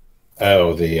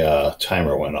 Oh, the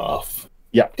timer went off.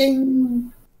 Yeah.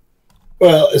 Ding.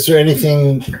 Well, is there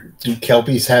anything? Do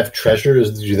Kelpies have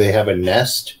treasures? Do they have a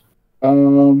nest?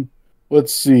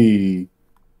 Let's see.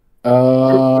 There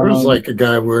was like a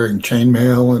guy wearing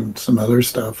chainmail and some other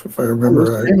stuff, if I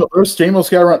remember right. There's chainmail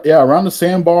scattered around. Yeah, around the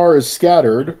sandbar is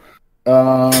scattered.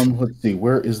 Let's see.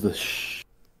 Where is the sheet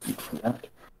for that?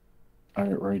 All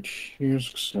right here.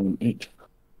 6, 7, 8.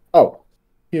 Oh,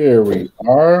 here we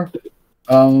are.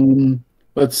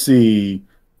 Let's see.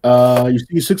 You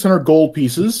see 600 gold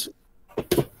pieces.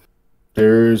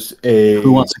 There's a.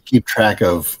 Who wants to keep track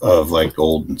of like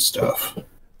gold and stuff?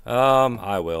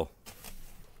 I will.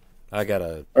 I got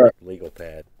a legal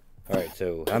pad. All right,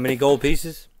 so how many gold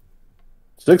pieces?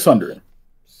 600.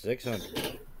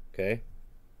 600. Okay.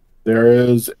 There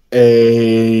is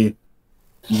a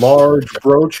large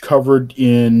brooch covered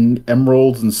in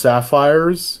emeralds and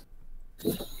sapphires.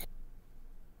 You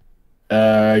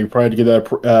probably get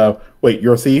that. Wait,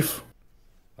 you're a thief?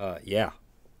 Yeah.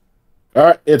 All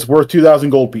right, it's worth 2,000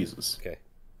 gold pieces. Okay.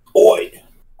 Boy.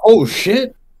 Oh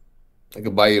shit! I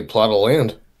could buy you a plot of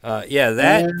land. Yeah,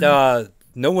 that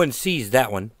no one sees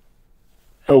that one.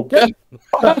 Okay.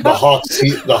 The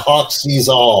hawk sees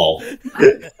all.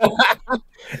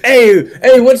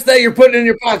 Hey, what's that you're putting in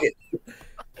your pocket?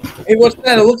 Hey, what's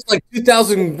that? It looks like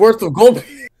 2,000 worth of gold.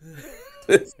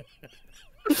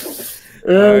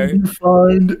 And you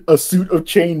find a suit of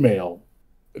chainmail.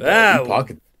 Ah,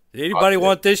 Pocket. did anybody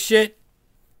want this shit?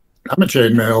 I'm a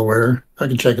chainmail wearer. I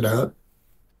can check it out.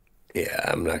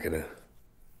 Yeah, I'm not gonna.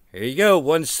 Here you go.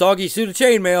 One soggy suit of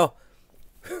chainmail.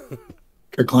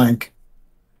 Clank.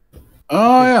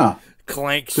 Oh, yeah.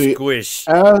 Clank See, squish.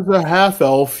 As a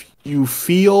half-elf, you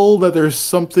feel that there's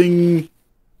something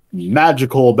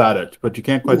magical about it, but you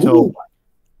can't quite tell.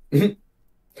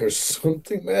 There's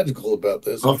something magical about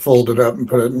this. I'll fold it up and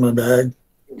put it in my bag.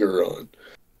 You're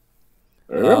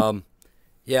on.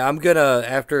 Yeah, I'm gonna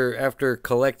after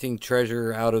collecting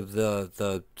treasure out of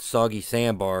the soggy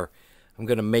sandbar, I'm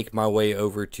gonna make my way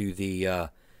over to the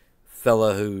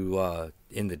fella who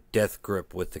in the death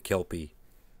grip with the Kelpie.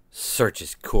 Search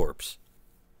his corpse.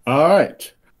 All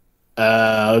right.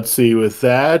 Let's see. With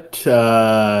that,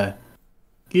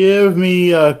 give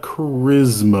me a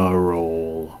charisma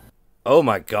roll. Oh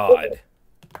my god.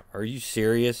 Are you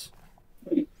serious?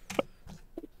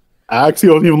 I actually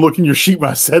wasn't even looking at your sheet when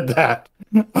I said that.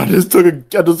 I just took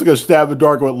a stab in the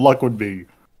dark what luck would be.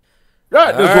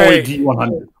 Right, just roll me a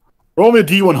D100. Roll me a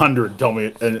D100. Tell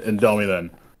me and tell me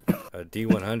then. A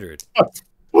D100. I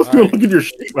wasn't even looking at your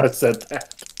sheet when I said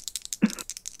that.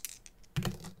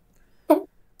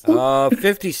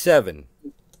 57.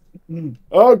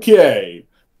 Okay.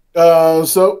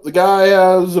 So the guy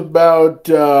has about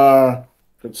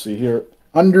let's see here,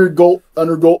 100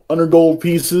 gold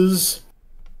pieces.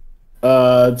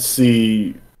 Let's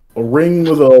see, a ring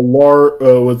with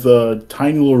with a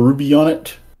tiny little ruby on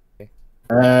it,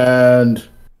 and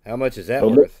How much is that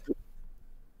worth?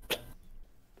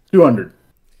 200,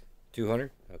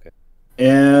 200? Okay.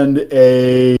 and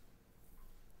a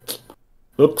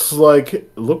looks like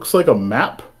a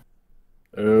map.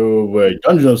 Oh wait,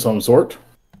 dungeon of some sort.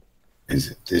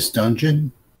 Is it this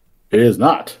dungeon? It is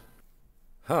not.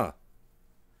 Huh.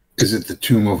 Is it the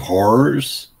Tomb of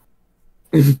Horrors?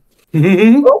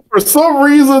 Well, for some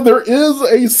reason, there is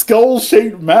a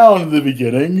skull-shaped mound in the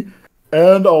beginning,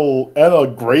 and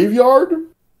a graveyard.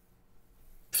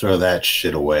 Throw that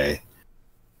shit away.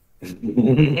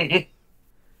 I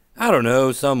don't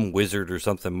know. Some wizard or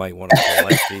something might want to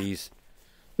collect these.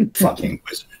 Fucking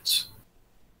wizards.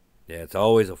 Yeah, it's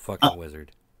always a fucking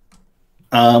wizard.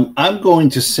 I'm going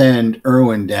to send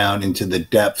Erwin down into the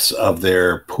depths of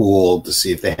their pool to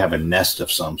see if they have a nest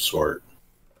of some sort.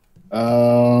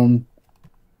 Let's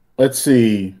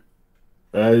see.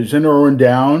 You send Erwin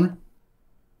down.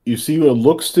 You see what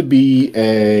looks to be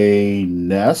a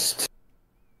nest.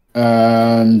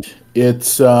 And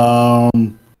it's, yeah,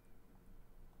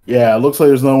 it looks like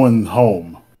there's no one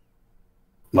home.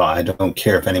 Well, I don't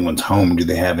care if anyone's home. Do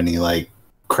they have any, like,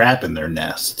 crap in their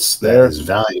nests that There- is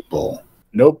valuable?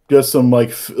 Nope, just some,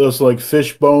 like,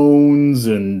 fish bones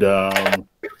and,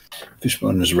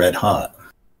 Fishbone is red hot.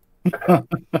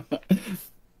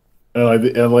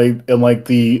 and like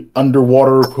the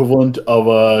underwater equivalent of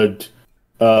a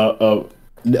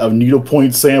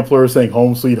needlepoint sampler saying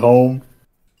 "Home Sweet Home."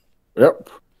 Yep,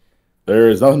 there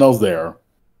is nothing else there.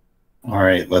 All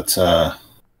right, let's How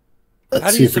do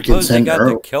see you if we can suppose they send got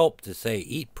Erwin. the kelp to say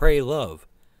 "eat, pray, love"?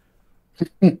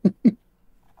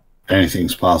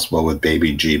 Anything's possible with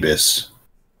baby Jeebus.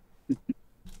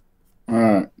 All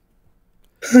right.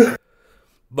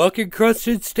 Bucket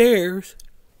crusted stairs.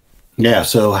 Yeah,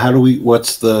 so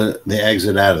what's the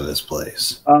exit out of this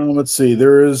place? Let's see.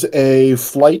 There's a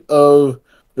flight of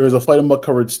muck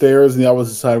covered stairs on the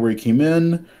opposite side where you came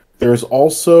in. There's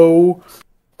also,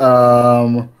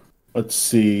 let's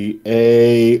see,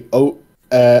 an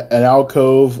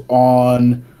alcove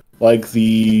on like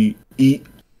the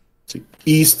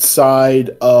east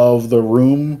side of the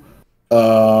room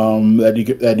that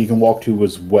you can walk to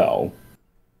as well.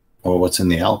 Or what's in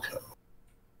the alcove?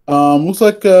 Looks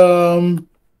like it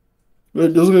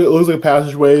looks like a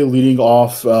passageway leading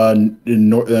off in the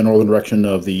northern direction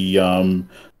of the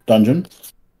dungeon.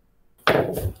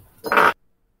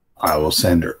 I will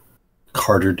send her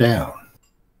Carter down.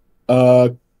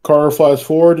 Car flies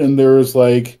forward, and there's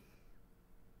like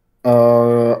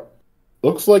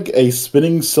looks like a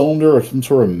spinning cylinder of some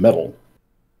sort of metal.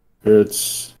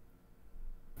 It's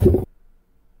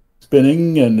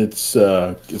spinning, and it's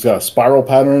got a spiral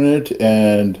pattern in it,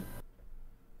 and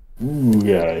ooh,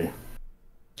 yeah,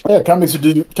 kind of makes you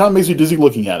dizzy. Kind of makes you dizzy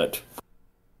looking at it.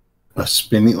 A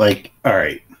spinning, like, all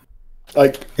right.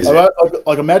 Like, Is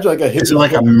imagine like a hip. Is it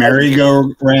like a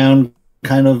merry-go-round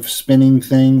kind of spinning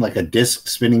thing, like a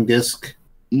spinning disc?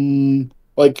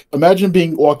 Like,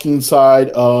 imagine walking inside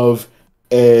of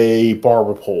a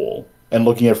barber pole and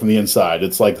looking at it from the inside.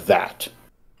 It's like that,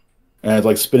 and it's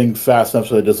like spinning fast enough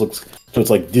so it just looks so it's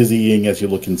like dizzying as you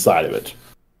look inside of it.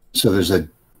 So there's a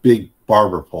big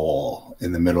barber pole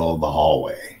in the middle of the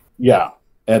hallway. Yeah,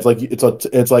 and it's like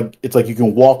you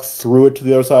can walk through it to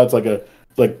the other side. It's like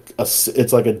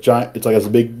a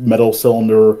big metal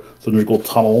cylindrical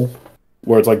tunnel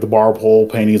where it's like the barber pole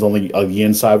painting is on the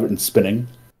inside of it and spinning.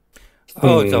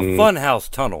 Oh, it's a funhouse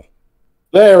tunnel.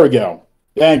 There we go.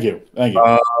 Thank you.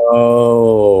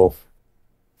 Oh,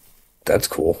 that's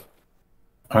cool.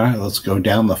 All right, let's go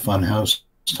down the funhouse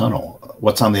tunnel.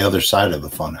 What's on the other side of the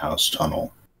funhouse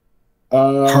tunnel?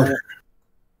 Carter.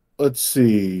 Let's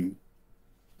see.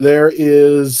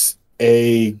 There's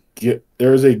a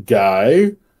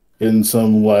guy in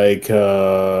some like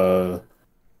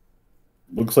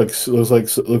looks like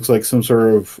some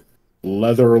sort of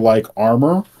leather like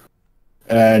armor,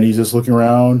 and he's just looking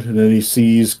around, and then he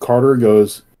sees Carter and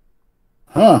goes,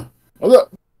 "Huh? I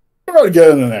gotta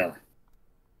get in there."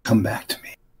 Come back to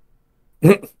me.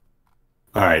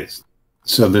 All right.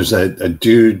 So there's a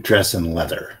dude dressed in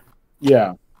leather.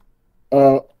 Yeah.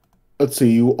 Let's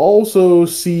see. You also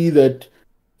see that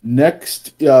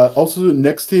next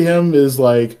to him is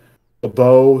like a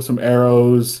bow, some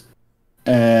arrows,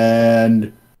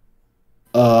 and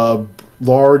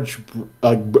large looks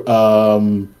like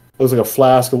a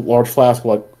large flask of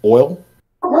like oil.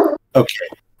 Okay.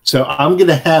 So I'm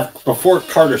gonna have, before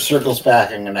Carter circles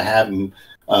back, I'm gonna have him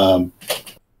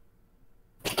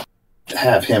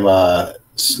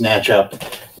snatch up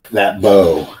that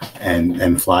bow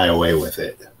and fly away with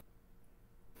it.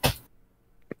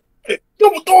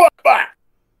 Go back!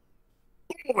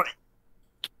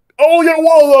 Oh, you got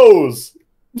one of those!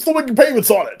 I'm still making payments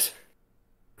on it.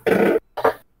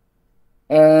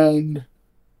 And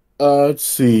let's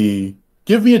see.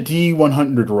 Give me a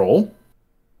D100 roll.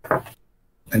 A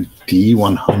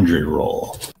D100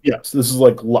 roll. Yes, this is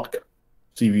like luck.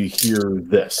 See if you hear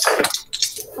this.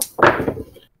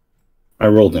 I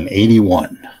rolled an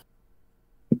 81.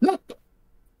 Nope.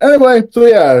 Anyway, so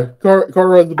yeah,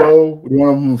 Carter has the bow. Do you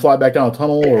want him to fly back down the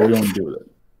tunnel, or what do you want to do with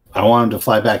it? I want him to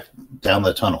fly back down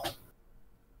the tunnel.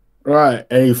 All right,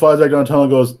 and he flies back down the tunnel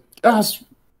and goes,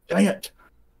 dang it.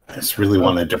 I just really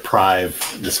want to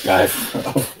deprive this guy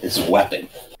of his weapon.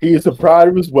 He is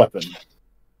deprived of his weapon.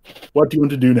 What do you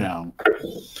want to do now?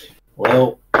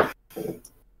 Well,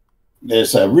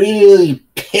 there's a really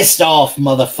pissed off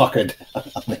motherfucker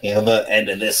on the other end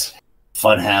of this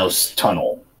funhouse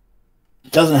tunnel.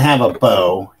 Doesn't have a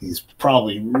bow. He's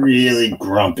probably really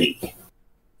grumpy.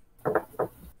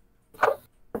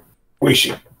 We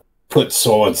should put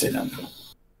swords in him.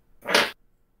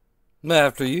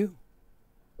 After you.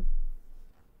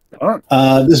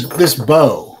 This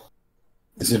bow.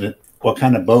 Is it what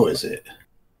kind of bow is it?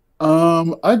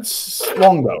 It's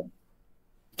longbow.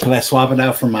 Can I swap it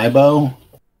out for my bow?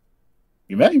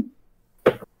 You may.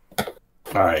 All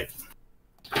right.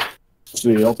 So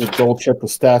you have to double check the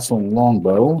stats on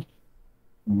longbow.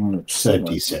 It's a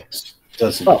D6.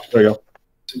 Doesn't. Oh, there you go.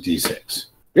 It's a D6.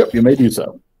 Yep, you may do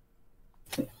so.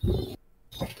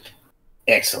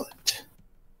 Excellent.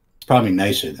 It's probably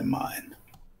nicer than mine.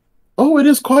 Oh, it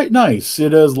is quite nice.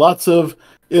 It has lots of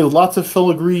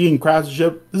filigree and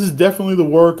craftsmanship. This is definitely the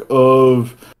work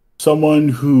of someone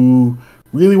who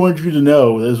really wanted you to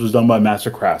know this was done by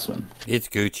master craftsman. It's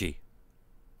Gucci.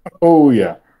 Oh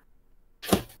yeah.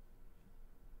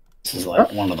 This is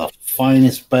like one of the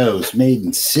finest bows made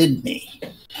in Sydney.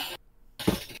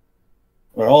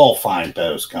 Where all fine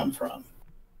bows come from.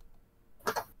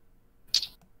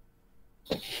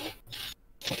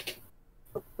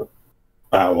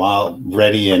 I'll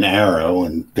ready an arrow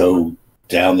and go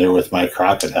down there with my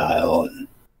crocodile and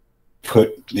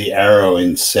put the arrow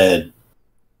in said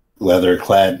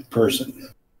leather-clad person.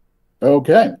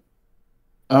 Okay.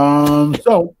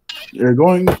 So you're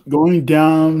going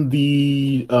down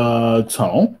the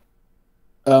tunnel.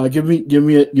 Give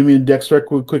me a dex check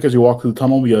quick as you walk through the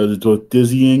tunnel because it's both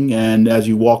dizzying, and as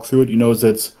you walk through it, you notice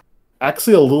it's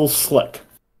actually a little slick.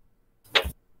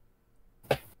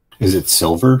 Is it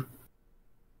silver?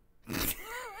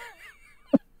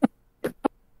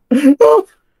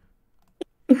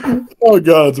 Oh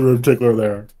god, it's a real tickler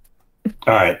there.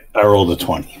 All right, I rolled a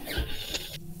 20.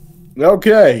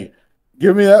 Okay,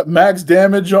 give me that max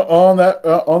damage on that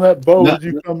bow. No, as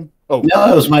you come. Oh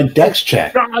no, it was my dex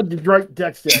check. God, you're right,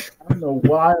 dex check. I don't know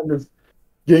why I'm just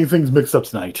getting things mixed up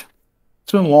tonight.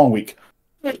 It's been a long week.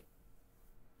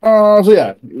 So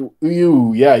yeah, you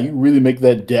really make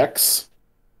that dex.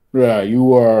 Yeah,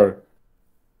 you are.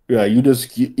 Yeah, you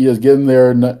just get in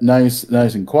there nice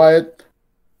and quiet,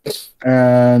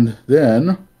 and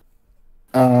then,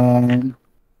 so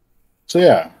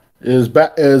yeah, is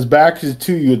back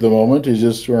to you at the moment. Is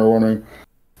just wondering,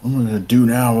 what am I gonna do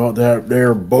now about that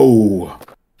there bow?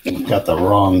 You've got the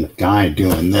wrong guy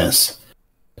doing this.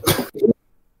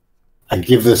 I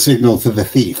give the signal to the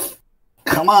thief.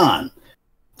 Come on,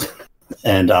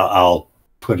 and I'll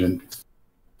put an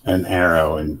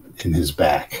arrow in his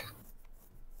back.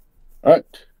 All right.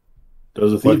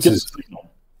 Does the thief get the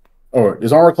signal? Oh,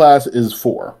 his armor class is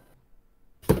 4.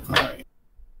 All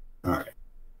right.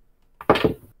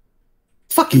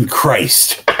 Fucking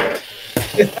Christ!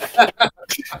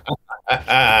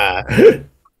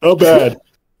 Oh, bad.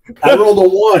 I rolled a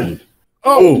 1.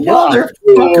 Oh, wow.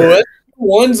 Motherfucker.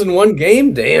 1s in one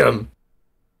game? Damn.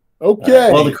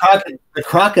 Okay. Well, the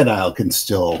crocodile can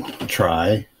still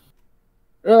try.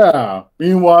 Yeah.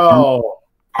 Meanwhile,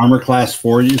 Armor class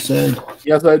 4, you said?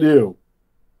 yes, I do.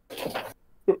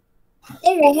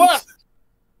 Oh, what?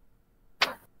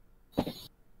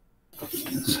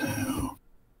 So,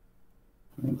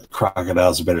 the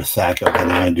crocodile's a better thack up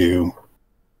than I do.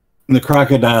 And the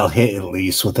crocodile hit at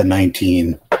least with a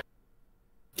 19.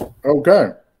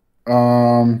 Okay.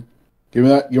 Give me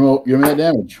that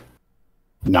damage.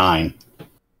 9.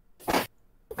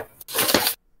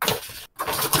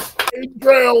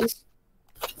 Trails.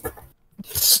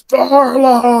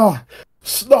 Starla!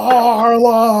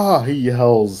 He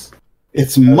yells.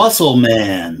 It's Muscle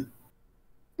Man.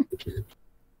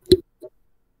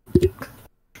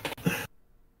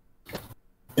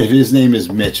 If his name is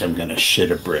Mitch, I'm gonna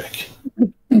shit a brick.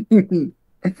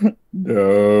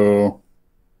 No.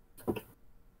 All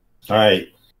right.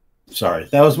 Sorry,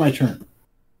 that was my turn.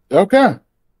 Okay.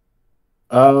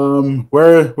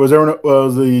 Where was everyone?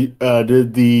 Was the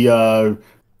did the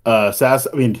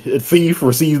thief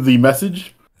receive the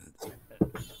message?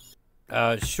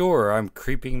 Sure, I'm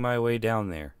creeping my way down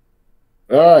there.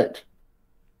 All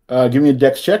right. Give me a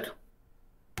dex check.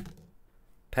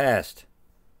 Passed.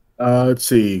 Let's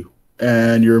see.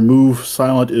 And your move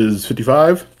silent is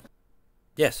 55.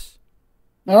 Yes.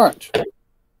 All right.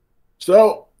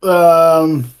 So,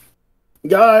 guys,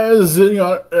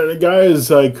 the guy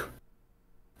is like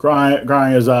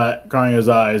crying his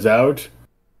eyes out.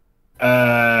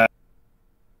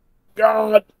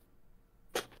 God,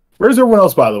 where's everyone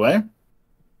else, by the way?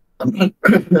 I'm not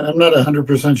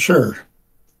 100% sure.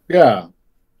 Yeah.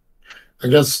 I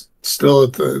guess still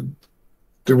at the.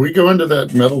 Did we go into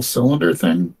that metal cylinder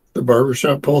thing, the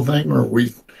barbershop pole thing, or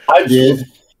we? I did.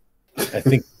 I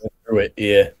think we went through it.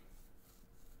 Yeah.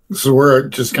 So we're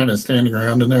just kind of standing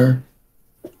around in there.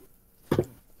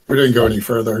 We didn't go any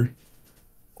further.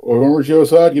 Well, when we're Joe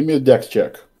side, give me a dex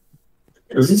check.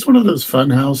 Is this one of those fun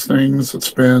house things that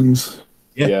spins?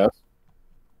 Yeah.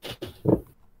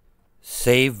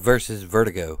 Save versus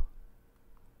Vertigo.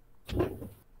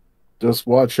 Just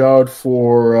watch out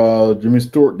for Jimmy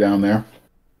Stewart down there.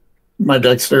 My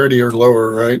dexterity or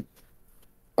lower, right?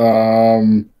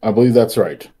 I believe that's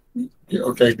right. Yeah,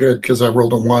 okay, good, because I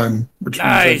rolled a 1, which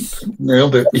Nice. means I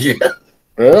nailed it. Yeah.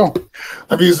 Well,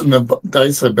 I'm using the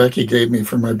dice that Becky gave me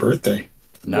for my birthday.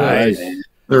 nice.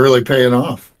 They're really paying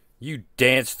off. You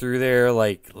dance through there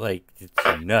like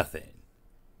it's nothing.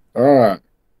 All right.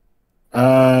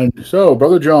 And so,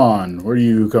 Brother John, where do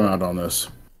you come out on this?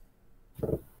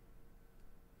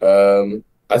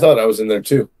 I thought I was in there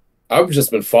too. I've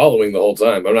just been following the whole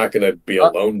time. I'm not going to be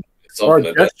alone. All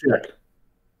right, dex check.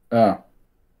 Yeah.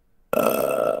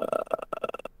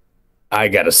 I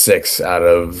got a 6 out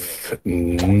of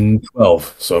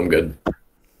 12, so I'm good.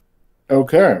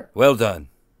 Okay. Well done.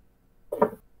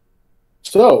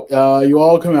 So, you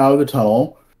all come out of the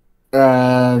tunnel,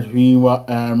 and meanwhile,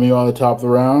 at the top of the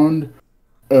round,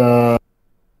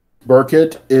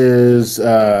 Burkett is,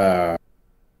 God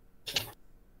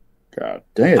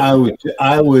dang it.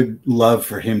 I would love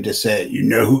for him to say, you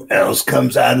know who else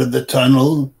comes out of the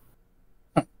tunnel?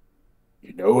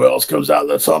 You know who else comes out of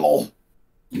the tunnel?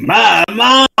 My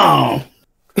mom!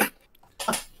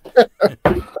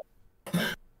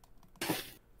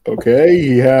 Okay,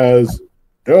 he has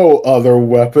no other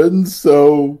weapons,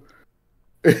 so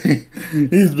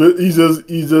he's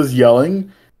just yelling,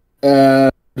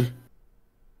 and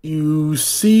you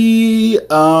see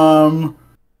on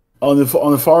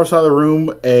the far side of the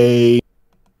room a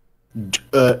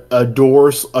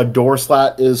door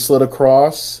slat is slid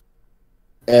across,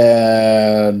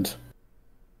 and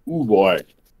oh boy.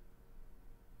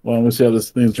 Well, let me see how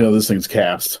this thing's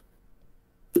cast.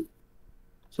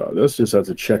 So this just has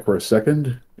to check for a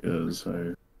second, because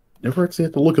I never actually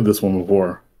had to look at this one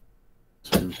before.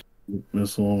 So,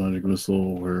 magic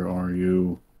missile, where are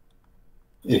you?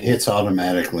 It hits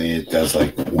automatically. It does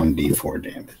like 1d4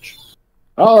 damage.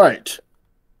 All right.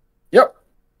 Yep.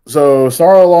 So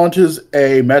Snarl launches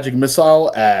a magic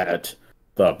missile at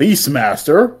the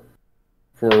Beastmaster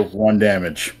for 1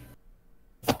 damage.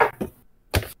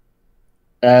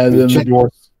 And then the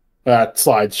door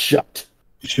slides shut.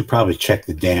 You should probably check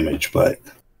the damage, but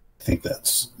I think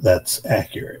that's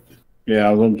accurate.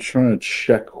 Yeah, I'm trying to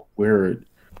check where it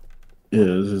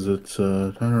is. Is it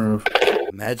I don't know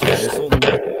Magic missile.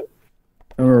 I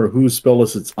don't know whose spell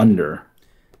list it's under.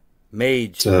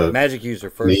 Mage. It's Magic user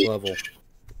first mage. level.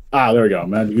 Ah, there we go.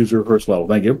 Magic user first level.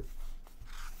 Thank you.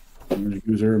 Magic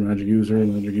user.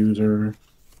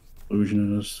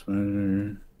 Illusionist.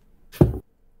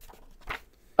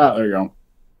 Ah, there you go.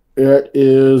 It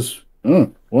is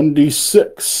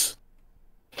 1d6.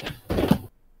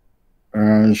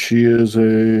 And she is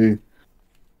a...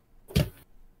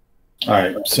 All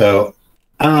right, so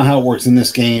I don't know how it works in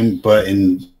this game, but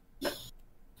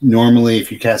normally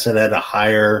if you cast it at a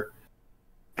higher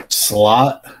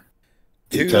slot,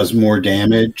 it does more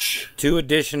damage. 2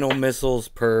 additional missiles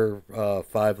per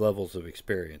 5 levels of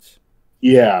experience.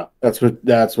 Yeah, that's what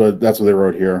they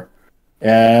wrote here.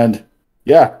 And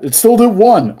yeah, it still did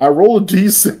 1. I rolled a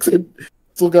d6 and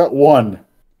still got 1.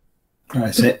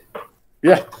 That's it.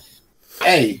 Yeah.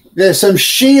 Hey, there's some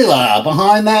Sheila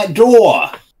behind that door.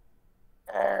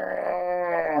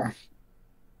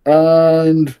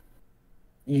 And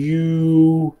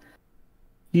you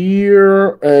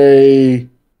hear a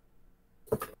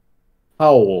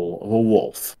howl of a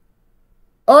wolf.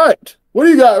 All right, what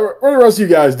are the rest of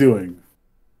you guys doing?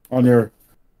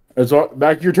 It's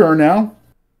back to your turn now.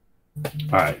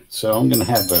 All right, so I'm gonna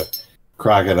have the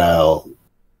crocodile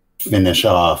finish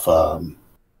off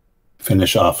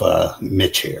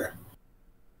Mitch here.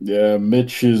 Yeah,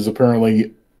 Mitch is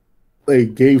apparently they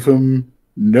gave him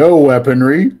no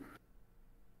weaponry.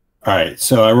 All right,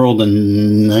 so I rolled a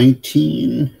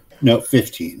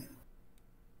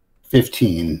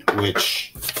 15,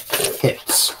 which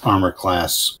hits armor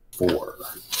class 4,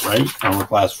 right? Armor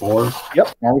class 4?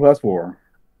 Yep, armor class 4.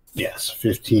 Yes,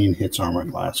 15 hits armor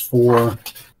class 4.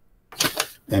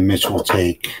 And Mitch will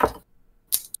take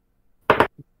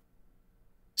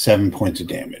 7 points of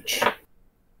damage.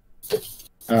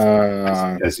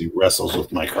 As he wrestles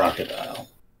with my crocodile.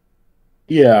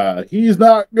 Yeah, he's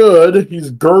not good. He's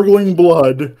gurgling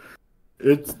blood.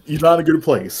 He's not in a good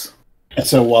place. And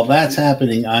so while that's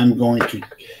happening, I'm going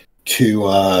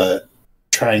to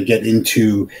try and get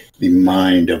into the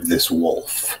mind of this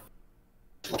wolf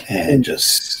and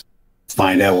just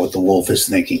find out what the wolf is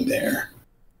thinking there.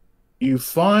 You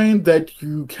find that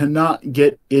you cannot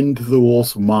get into the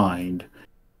wolf's mind.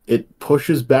 It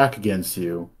pushes back against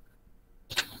you.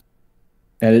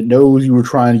 And it knows you were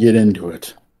trying to get into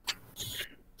it.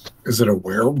 Is it a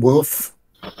werewolf?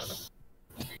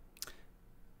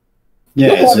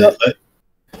 Yeah,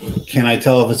 can I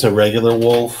tell if it's a regular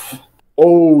wolf?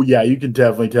 Oh, yeah, you can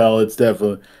definitely tell this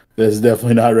is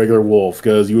definitely not a regular wolf,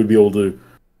 because you would be able to...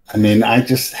 I mean, I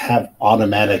just have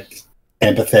automatic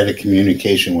empathetic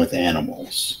communication with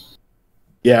animals.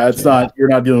 Yeah, you're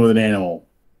not dealing with an animal.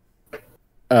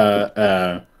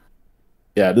 Yeah,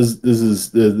 this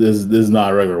is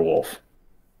not a regular wolf.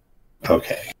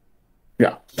 Okay.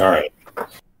 Yeah. All right.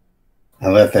 I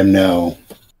let them know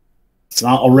it's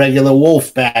not a regular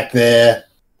wolf back there.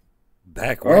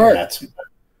 Back All where? right. That's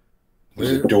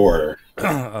the door.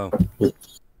 Oh.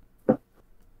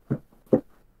 All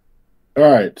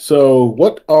right. So,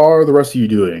 what are the rest of you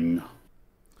doing?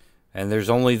 And there's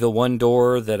only the one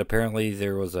door that apparently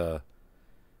there was a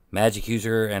magic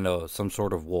user and some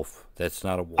sort of wolf. That's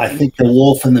not a wolf. I think the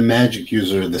wolf and the magic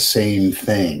user are the same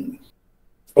thing.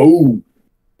 Oh,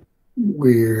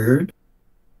 Weird.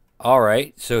 All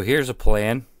right, so here's a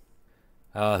plan.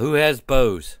 Who has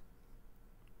bows?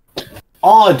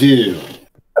 Oh, dude.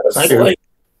 I do.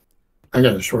 I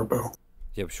got a short bow.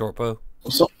 You have a short bow?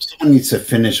 Someone needs to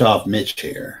finish off Mitch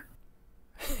here.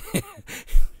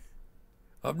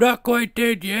 I'm not quite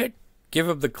dead yet. Give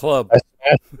him the club.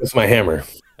 That's my hammer.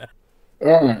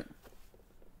 all right.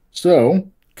 So,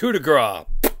 Coup de grace.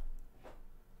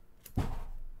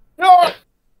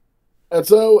 and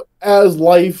so as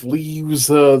life leaves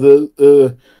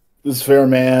this fair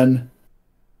man,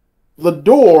 the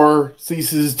door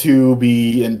ceases to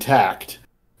be intact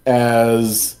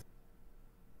as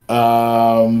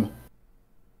a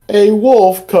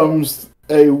wolf comes,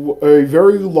 a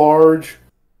very large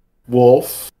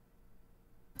wolf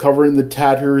covering the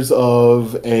tatters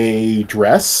of a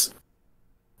dress,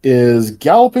 is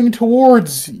galloping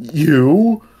towards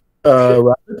you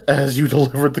as you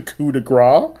delivered the coup de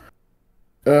grace.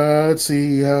 Let's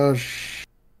see how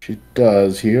she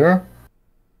does here.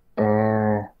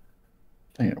 Dang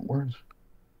it, where's...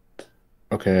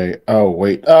 Okay, oh,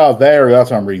 wait. Oh, there,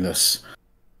 that's how I'm reading this.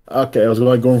 Okay, I was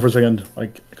going for a second.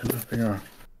 Like, I couldn't figure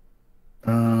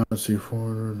out. Let's see,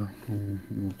 4...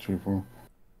 2, 4...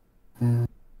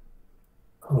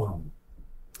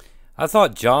 I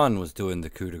thought John was doing the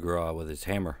coup de grace with his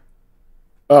hammer.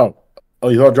 Oh,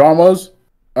 you thought John was?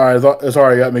 All right,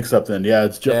 sorry, I got mixed up then. Yeah,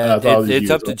 it's John. Yeah, it's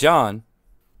up to John.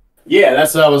 Yeah,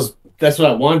 that's what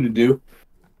I wanted to do.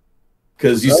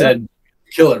 Because you said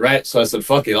kill it, right? So I said,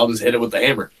 fuck it, I'll just hit it with the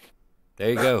hammer. There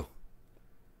you go.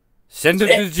 Send him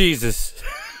to Jesus.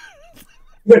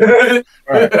 Right.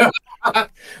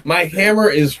 My hammer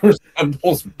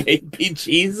resembles baby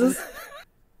Jesus.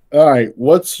 All right,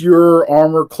 what's your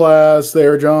armor class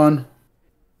there, John?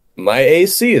 My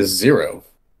AC is 0.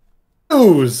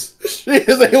 News! She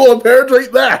is able to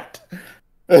penetrate that!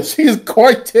 She's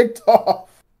quite ticked off.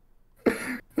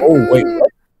 Oh, wait.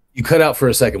 What? You cut out for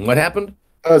a second. What happened?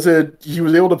 I said she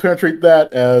was able to penetrate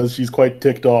that as she's quite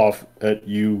ticked off at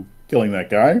you killing that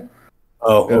guy.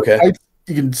 Oh, okay.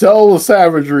 You can tell the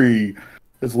savagery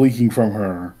is leaking from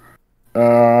her.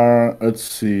 Let's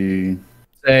see.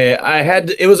 Say,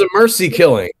 it was a mercy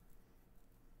killing.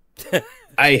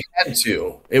 I had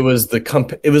to. It was the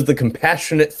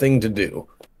compassionate thing to do.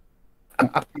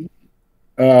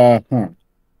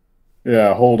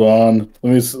 Yeah, hold on.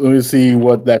 Let me see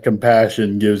what that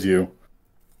compassion gives you.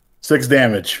 6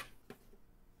 damage.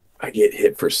 I get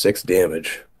hit for 6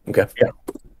 damage. Okay. Yeah.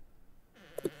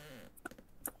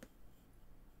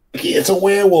 It's a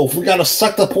werewolf. We gotta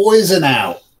suck the poison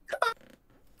out.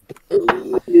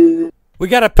 We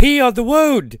gotta pee on the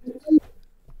wound.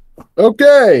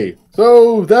 Okay,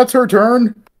 so that's her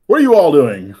turn. What are you all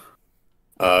doing?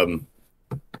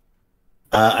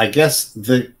 I guess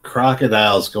the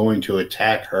crocodile's going to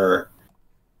attack her.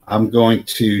 I'm going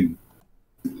to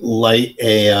light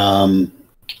an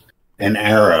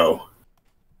arrow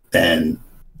and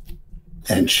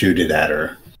shoot it at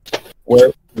her.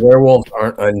 Where Werewolves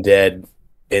aren't undead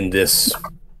in this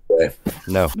way.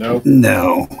 No. Nope.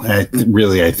 No, I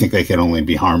think they can only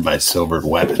be harmed by silvered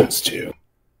weapons too.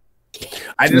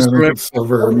 I I just think remember it's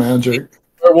silver magic.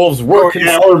 werewolves were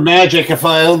Or magic. If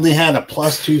I only had a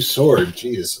 +2 sword,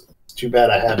 jeez, it's too bad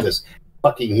I have this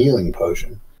fucking healing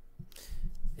potion.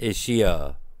 Is she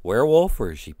a werewolf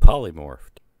or is she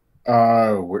polymorphed?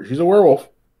 She's a werewolf.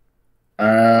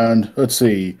 And let's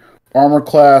see, armor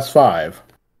class 5.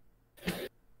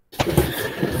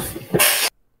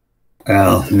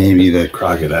 Well, maybe the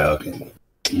crocodile can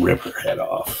rip her head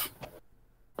off.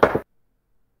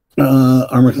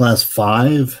 Armor class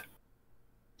 5.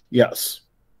 Yes.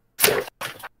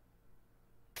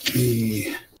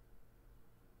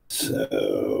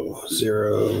 So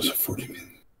 0, so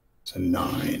 14, so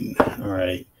 9. All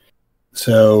right.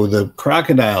 So the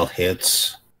crocodile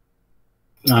hits.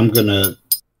 I'm gonna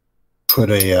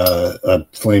put a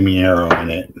flaming arrow in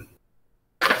it,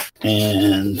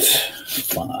 and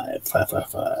 5,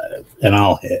 and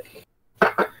I'll hit.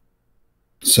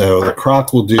 So the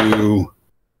croc will do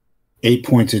 8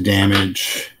 points of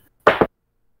damage,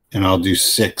 and I'll do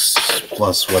 6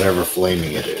 plus whatever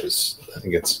flaming it is. I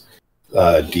think it's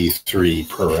D3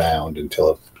 per round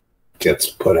until it gets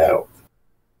put out.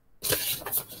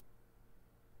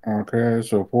 Okay,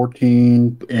 so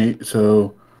 14, 8,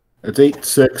 so it's 8,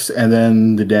 6, and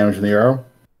then the damage in the arrow.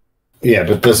 Yeah,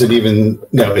 but does it even...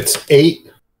 No, it's 8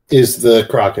 is the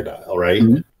crocodile, right?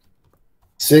 Mhm.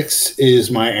 6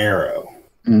 is my arrow.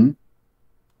 Mhm.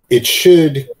 It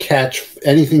should catch...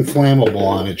 Anything flammable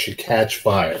on it should catch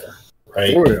fire,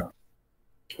 right? Oh, yeah.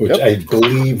 Which Yep. I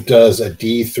believe does a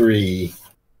D3.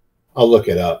 I'll look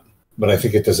it up, but I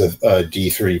think it does a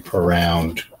D3 per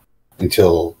round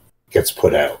until it gets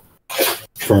put out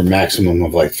for a maximum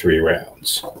of like 3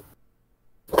 rounds.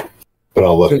 But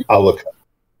I'll look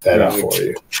that up for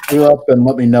you. Fill up and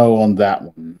let me know on that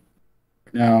one.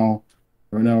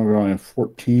 Right now we're going at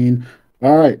 14.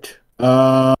 All right.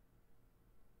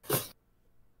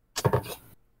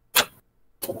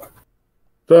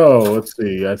 So let's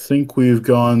see. I think we've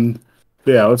gone.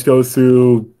 Yeah, let's go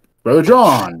through Brother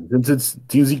John. Since it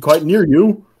seems quite near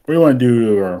you, what do you want to do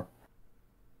to her?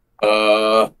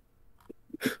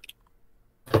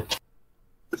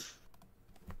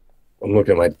 I'm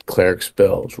looking at my cleric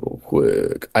spells real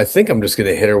quick. I think I'm just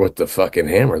gonna hit her with the fucking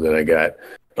hammer that I got.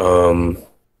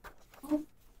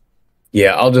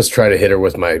 Yeah, I'll just try to hit her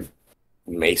with my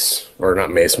mace, or not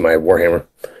mace, my warhammer.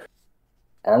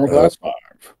 Armor class 5.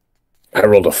 I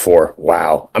rolled a 4.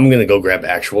 Wow, I'm gonna go grab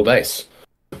actual dice.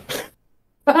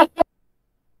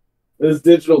 This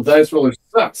digital dice roller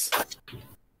sucks.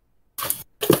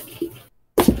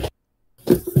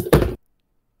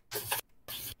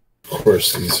 Of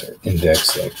course, these are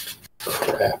indexed like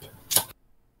crap.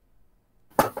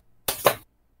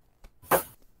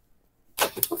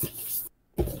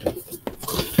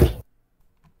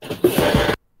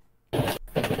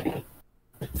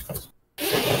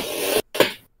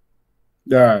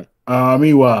 All right.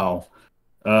 Meanwhile,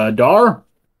 Dar,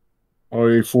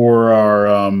 for our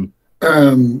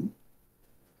I'm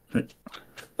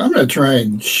gonna try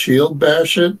and shield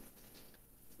bash it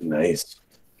Nice.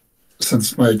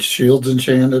 since my shield's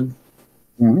enchanted.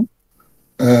 Mhm.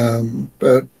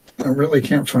 But I really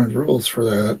can't find rules for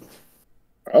that.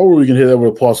 we can hit that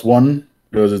with a +1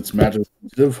 because it's magic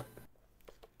sensitive.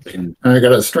 I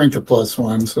got a strength of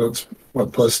 +1, so it's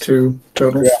what, +2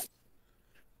 total? Yeah.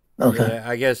 Okay.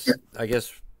 Yeah, I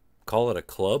guess call it a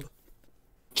club.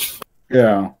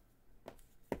 Yeah.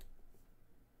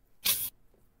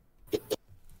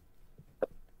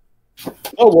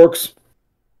 That works.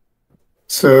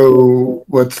 So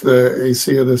what's the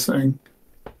AC of this thing?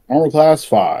 Armor class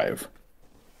 5.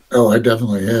 Oh, I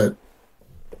definitely hit.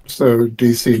 So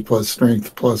DC plus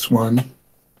strength +1,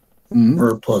 Mhm.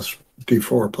 or plus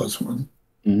D4 +1.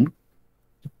 Mhm.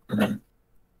 Okay.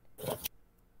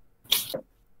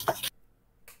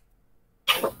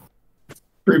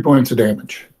 Three points of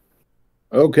damage.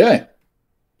 Okay.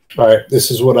 All right,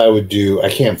 this is what I would do. I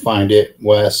can't find it,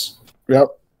 Wes.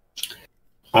 Yep.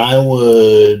 I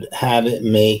would have it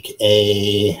make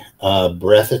a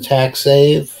breath attack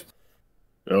save.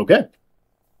 Okay.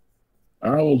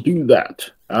 I will do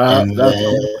that. And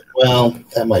then, well,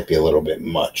 that might be a little bit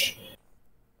much.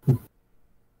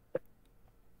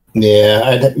 Yeah,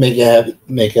 I'd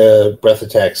make a breath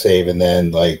attack save and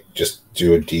then like just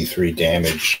do a D3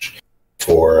 damage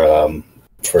for a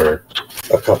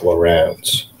couple of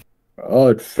rounds Oh,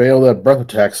 it failed that breath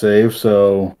attack save,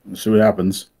 so let's see what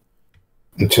happens.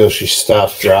 until she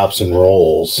stops, drops, and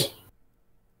rolls.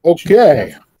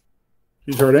 Okay.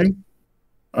 She's hurting.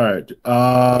 All right.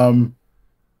 I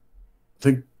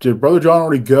think did Brother John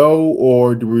already go,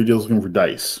 or were we just looking for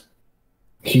dice?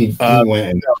 He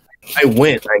went. And, I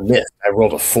went. I missed. I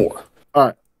rolled a 4.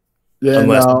 Then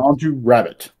Unless- on to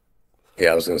Rabbit.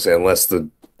 Yeah, I was going to say, unless the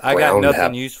I got ground nothing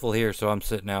happened. useful here, so I'm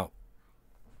sitting out.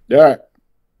 All right.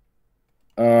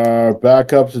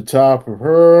 Back up to top of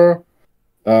her.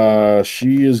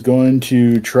 She is going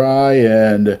to try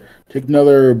and take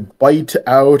another bite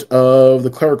out of the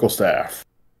clerical staff.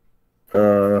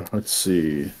 Let's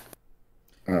see.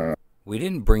 We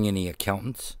didn't bring any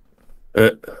accountants.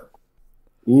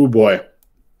 Ooh boy,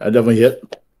 that definitely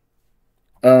hit.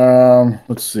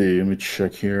 Let's see. Let me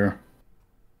check here.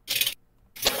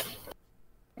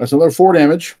 That's another 4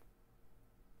 damage.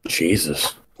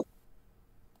 Jesus.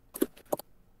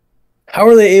 How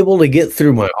are they able to get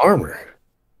through my armor?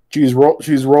 She's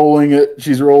rolling it.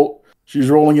 She's rolling it. She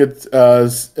rolled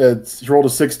a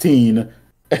 16, and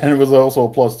it was also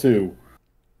a +2.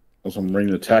 Also, I'm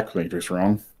reading the attack matrix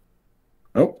wrong.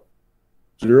 Oh,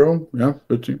 0. Yeah,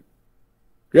 15.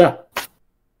 Yeah.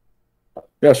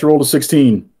 Yeah, she rolled a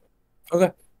 16.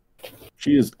 Okay.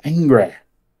 She is angry.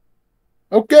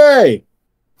 Okay.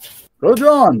 Go,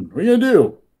 John. What are you gonna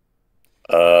do?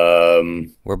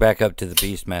 We're back up to the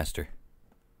Beastmaster.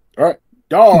 All right.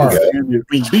 Dar. What are you gonna do?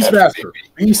 I mean, Beastmaster.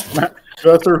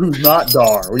 Beastmaster who's not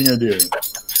Dar. What are you gonna do?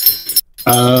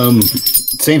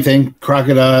 same thing.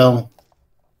 Crocodile.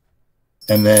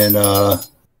 And then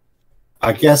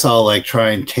I guess I'll like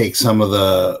try and take some of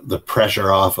the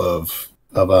pressure off of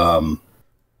the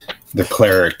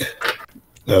cleric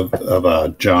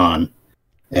of John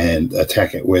and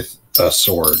attack it with a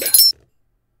sword.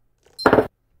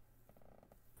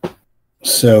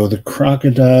 So the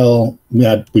crocodile,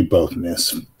 yeah, we both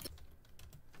miss.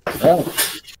 Oh.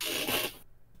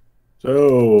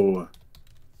 So,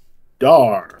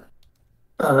 Dar.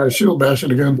 Shield bash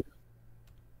it again.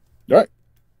 All right.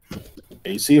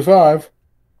 AC 5.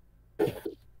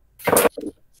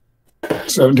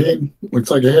 17.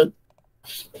 Looks like a hit.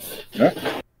 All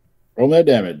right. Roll that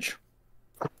damage.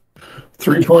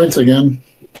 3 points again.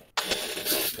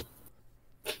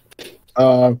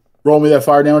 Roll me that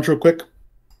fire damage real quick.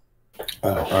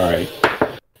 Oh, all right.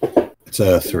 It's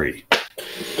a 3.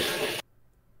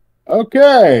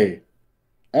 Okay.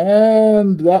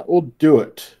 And that will do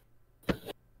it.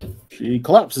 She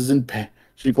collapses and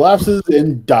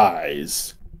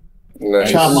dies.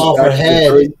 Nice. Chop off her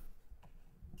head.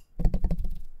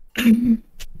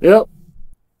 Yep.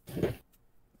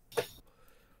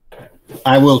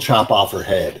 I will chop off her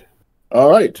head. All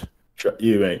right.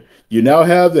 You now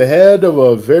have the head of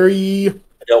a very I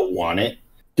don't want it.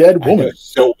 dead I woman.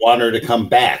 just don't want her to come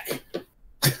back.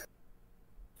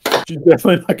 She's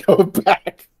definitely not going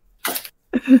back.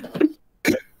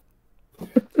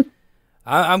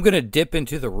 I'm going to dip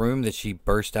into the room that she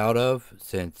burst out of,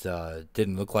 since it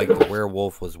didn't look like the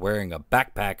werewolf was wearing a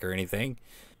backpack or anything,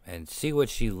 and see what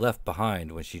she left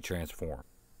behind when she transformed.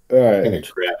 All I'm gonna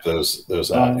right. grab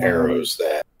those arrows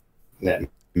that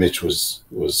Mitch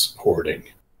was hoarding.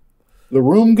 The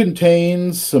room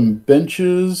contains some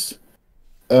benches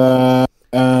and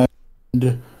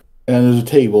there's a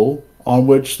table on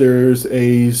which there's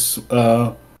a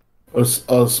small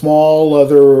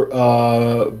leather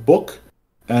book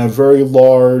and a very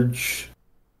large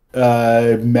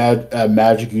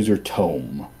magic user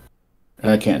tome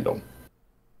and a candle.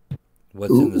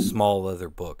 What's in the small leather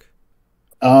book?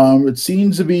 It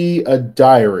seems to be a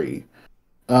diary.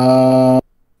 Brief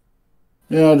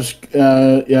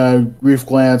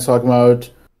glance talking about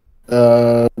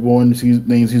one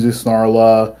named Caesar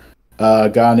Snarla, a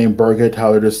guy named Burkett,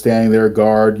 how they're just standing there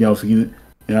guard, feeding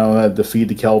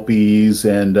the Kelpies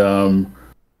and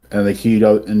they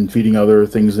feeding other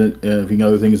things in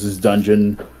this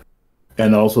dungeon,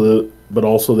 and also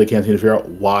they can't seem to figure out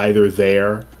why they're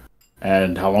there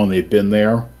and how long they've been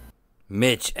there.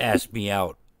 Mitch asked me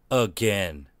out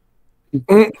again.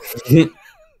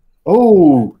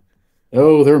 Oh,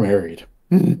 they're married.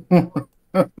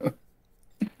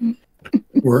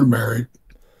 We're married.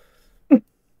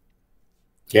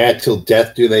 Yeah, till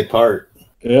death do they part.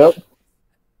 Yep.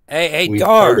 Hey, We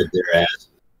Dar, parted their ass.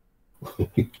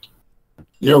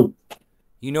 Yo.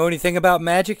 you know anything about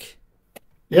magic?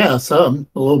 Yeah, some.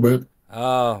 A little bit.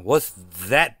 What's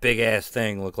that big ass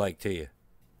thing look like to you?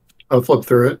 I'll flip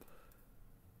through it.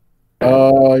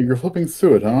 You're flipping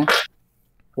through it, huh?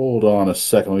 Hold on a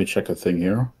second. Let me check a thing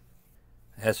here.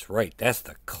 That's right. That's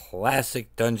the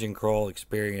classic dungeon crawl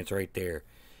experience right there.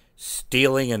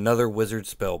 Stealing another wizard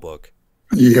spell book.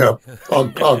 Yeah.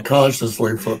 I'll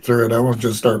cautiously flip through it. I won't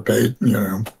just start paging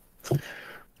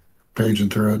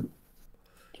through it.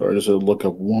 Sorry, just to look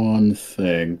up one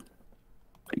thing.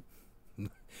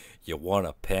 You want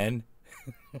a pen?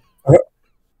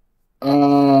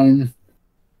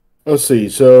 Let's see.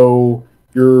 So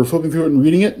you're flipping through it and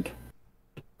reading it?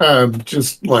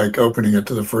 Just like opening it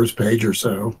to the first page or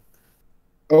so.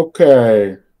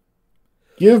 Okay.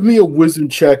 Give me a wisdom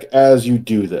check as you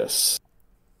do this.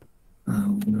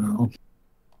 Oh, no.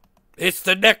 It's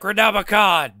the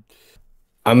Necronomicon!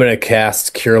 I'm going to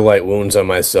cast Cure Light Wounds on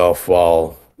myself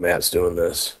while Matt's doing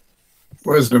this.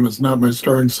 Wisdom is not my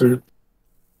strong suit.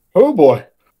 Oh boy.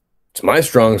 It's my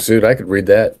strong suit. I could read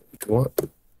that if you want.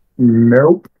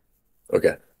 Nope.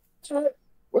 Okay.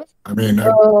 I mean,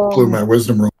 I blew my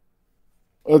wisdom roll.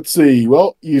 Let's see.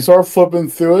 Well, you start flipping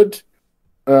through it.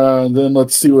 Then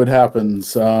let's see what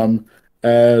happens.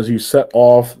 As you set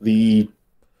off the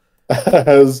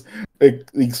the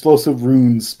explosive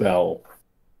rune spell.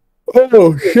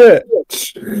 Oh, shit.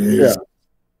 Jeez.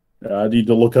 Yeah. I need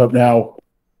to look up now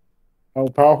how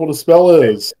powerful the spell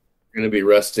is. I'm going to be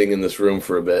resting in this room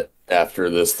for a bit after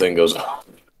this thing goes off.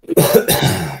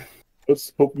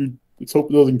 Let's hope it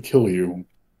doesn't kill you.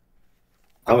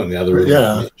 I'm in the other room.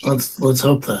 Yeah, let's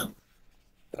hope that.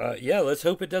 Yeah, let's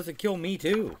hope it doesn't kill me,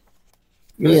 too.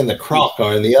 Me and the Croc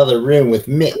are in the other room with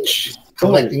Mitch,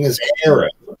 collecting his arrow.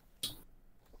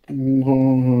 Other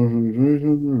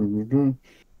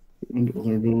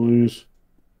abilities.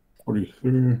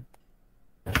 43.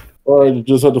 Alright, I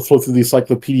just have to flip through the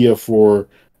encyclopedia for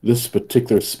this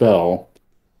particular spell.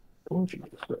 Why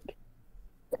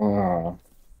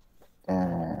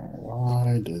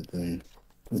didn't they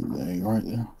right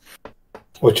there?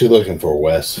 What you looking for,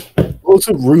 Wes?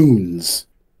 Explosive runes.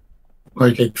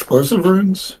 Like explosive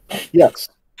runes? Yes.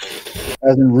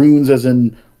 As in runes, as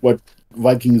in what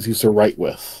Vikings used to write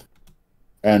with.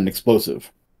 And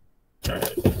explosive.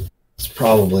 It's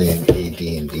probably an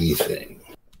AD&D thing.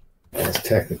 As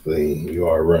technically, you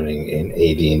are running an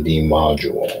AD&D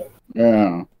module.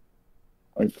 Yeah.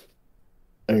 Like,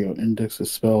 there you go. Index of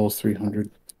spells,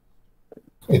 300.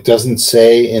 It doesn't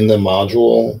say in the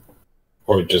module,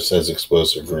 or it just says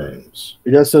explosive runes.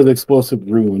 It just says explosive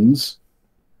runes.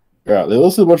 Yeah, they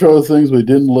listed a bunch of other things, but they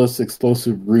didn't list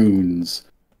explosive runes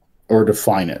or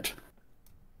define it.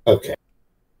 Okay.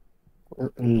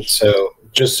 So,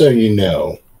 just so you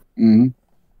know, the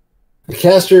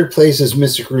caster places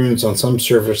mystic runes on some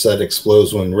surface that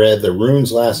explodes when read. The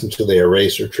runes last until they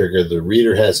erase or trigger. The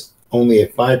reader has only a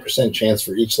 5% chance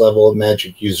for each level of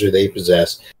magic user they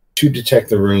possess to detect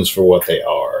the runes for what they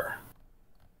are.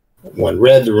 When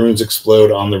read, the runes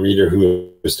explode on the reader, who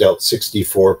is dealt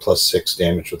 64 plus 6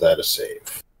 damage without a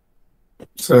save.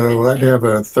 So I'd have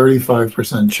a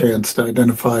 35% chance to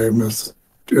identify them as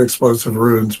explosive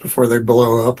runes before they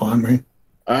blow up on me.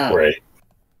 Right.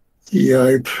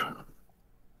 Yipe.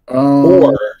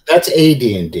 Or that's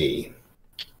AD&D.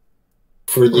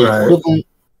 For the equivalent,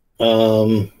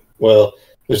 well,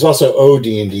 there's also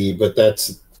OD&D, but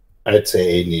that's, I'd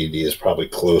say AD&D is probably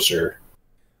closer.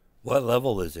 What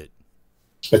level is it?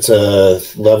 It's a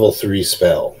level 3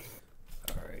 spell.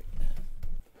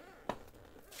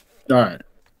 All right,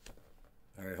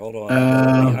 hold on.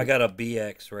 I got a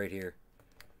BX right here.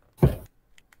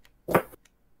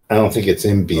 I don't think it's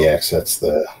in BX. That's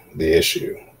the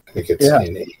issue. I think it's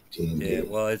in AD&D. Yeah,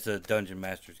 well, it's a Dungeon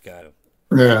Master's Guide.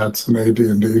 Yeah, it's an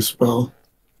AD&D spell.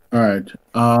 All right.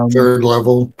 Third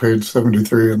level, page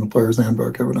 73 in the Player's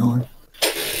Handbook, evidently.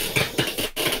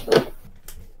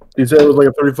 You said it was like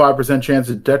a 35% chance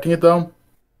of detecting it, though?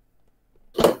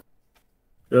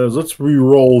 Let's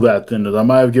re-roll that then. I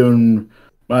might have given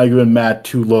Matt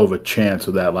too low of a chance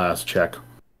with that last check.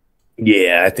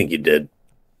 Yeah, I think you did.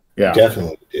 Yeah.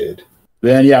 Definitely did.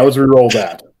 Then, yeah, let's re-roll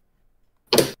that.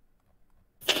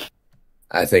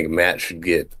 I think Matt should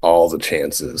get all the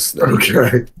chances.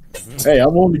 Okay. Hey,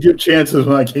 I'm willing to give chances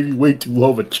when I gave you way too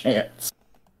low of a chance.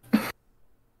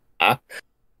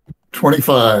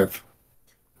 25.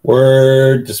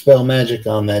 Word, dispel magic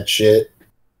on that shit.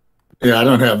 Yeah, I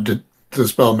don't have to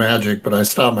dispel magic, but I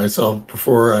stopped myself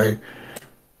before I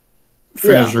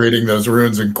finished reading those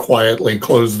runes and quietly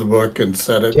closed the book and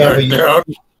set it back down.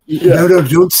 No,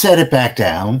 don't set it back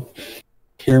down.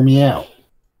 Hear me out.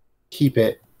 Keep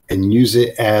it and use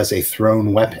it as a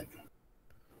thrown weapon.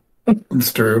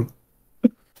 It's true.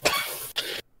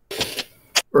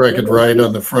 Or I could write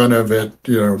on the front of it,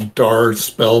 Dar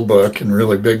spell book in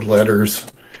really big letters,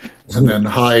 and then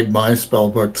hide my spell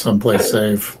book someplace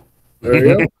safe. There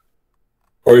you go.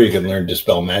 Or you can learn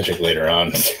dispel magic later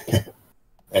on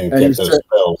and get those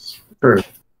spells. Sure.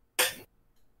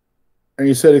 And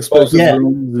you said explosive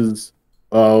runes is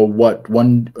what?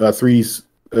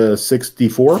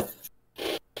 364?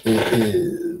 It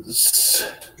is.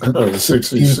 I thought it was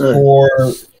 66.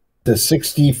 64 The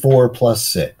 64 plus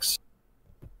 6.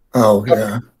 Oh,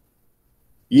 yeah.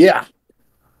 Yeah.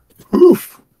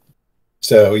 Oof.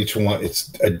 So each one, it's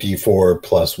a D4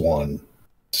 plus 1.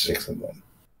 6 of them.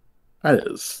 That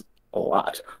is a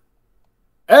lot.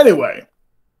 Anyway.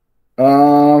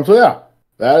 So yeah.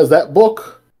 That is that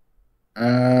book.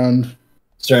 And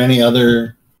Is there any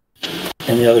other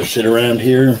shit around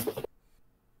here?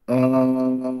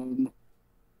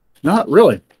 not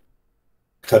really.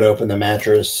 Cut open the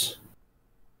mattress.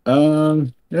 Yeah,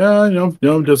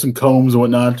 just some combs and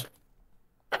whatnot.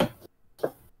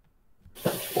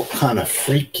 What kind of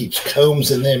freak keeps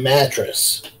combs in their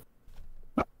mattress?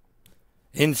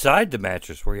 Inside the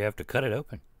mattress where you have to cut it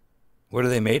open. What are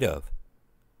they made of?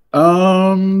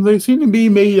 They seem to be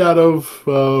made out of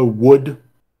wood,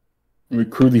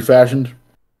 crudely fashioned.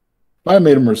 I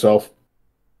made them herself.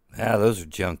 Ah, those are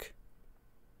junk.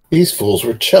 These fools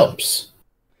were chumps.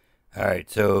 All right,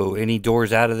 so any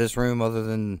doors out of this room other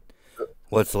than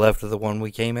what's left of the one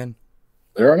we came in?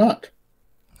 There are not.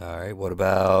 All right, what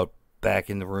about back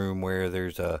in the room where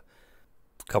there's a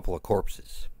couple of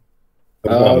corpses?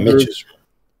 What about Mitch's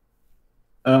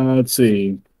room? Let's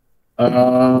see.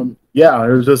 Yeah,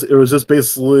 it was just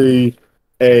basically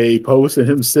a post and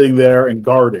him sitting there and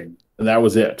guarding, and that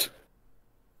was it.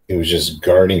 He was just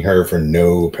guarding her for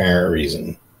no apparent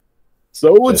reason.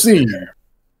 So it would Just seem. there.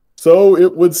 So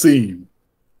it would seem.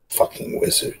 Fucking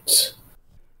wizards.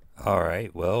 All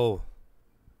right, well,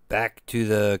 back to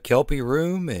the Kelpie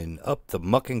room and up the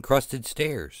muck-encrusted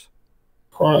stairs.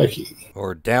 Crikey.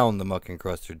 Or down the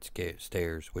muck-encrusted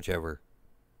stairs, whichever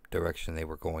direction they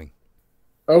were going.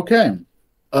 Okay.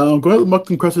 Going up the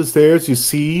muck-encrusted stairs, you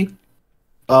see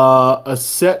a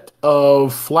set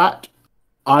of flat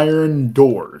iron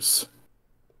doors.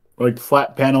 Like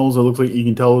flat panels. It looks like you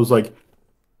can tell there's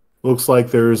looks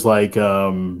like there's you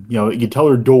can tell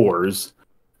they're doors,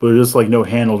 but there's just no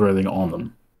handles or anything on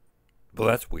them. Well,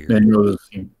 that's weird.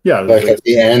 And yeah, Like at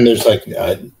the end, there's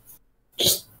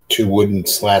just two wooden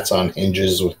slats on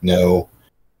hinges with no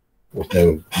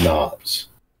knobs.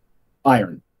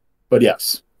 iron. But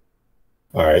yes.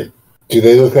 All right. Do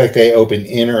they look like they open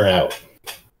in or out?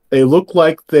 They look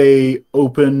like they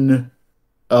open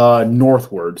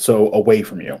northward, so away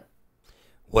from you.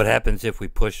 What happens if we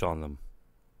push on them?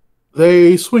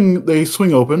 They swing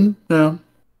open, yeah.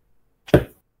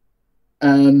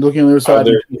 And looking on the other side,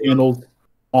 there they're handled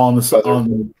on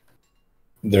the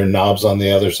There are knobs on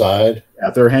the other side? yeah,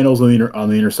 there are handles on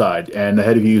the inner side, and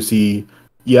ahead of you see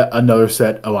yet another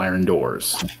set of iron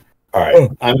doors. All right.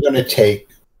 I'm going to take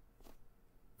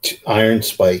iron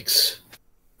spikes,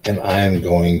 and I'm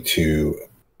going to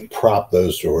prop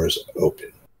those doors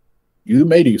open. You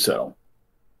may do so.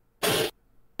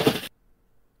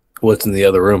 What's in the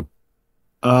other room?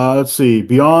 Let's see.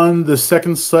 Beyond the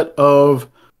second set of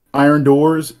iron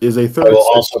doors is a I third will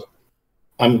set. also.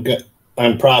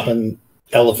 I'm propping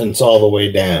elephants all the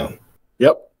way down.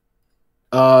 Yep.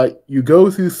 You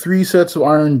go through 3 sets of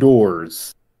iron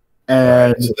doors,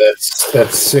 and So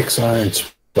that's 6 iron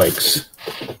spikes,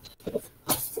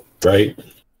 right?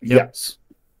 yes.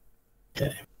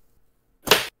 Okay.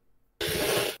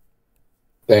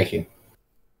 Thank you.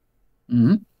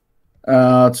 Mm-hmm.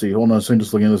 Let's see. Hold on a second.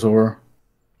 Just looking this over.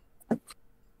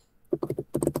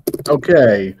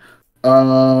 Okay.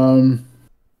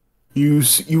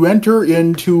 You enter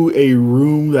into a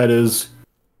room that is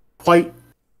quite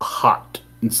hot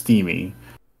and steamy.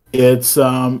 It's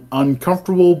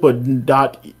uncomfortable, but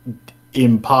not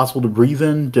impossible to breathe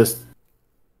in. Just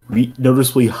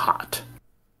noticeably hot.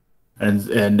 And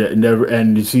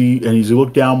you see, and as you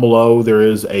look down below, there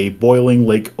is a boiling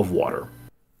lake of water.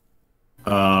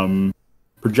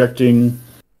 Projecting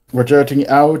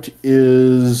out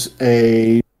is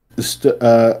on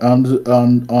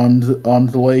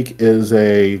the lake is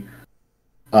a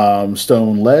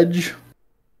stone ledge,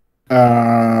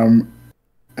 and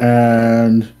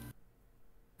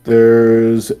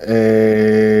there's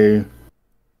a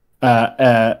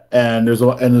there's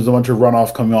a bunch of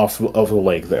runoff coming off of the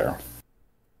lake there,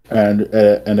 and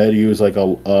Eddie is like a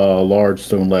large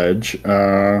stone ledge.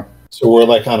 So we're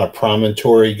like on a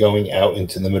promontory going out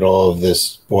into the middle of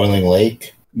this boiling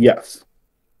lake? Yes.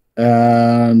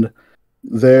 And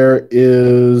there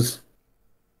is,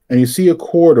 and you see a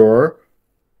corridor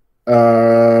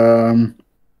that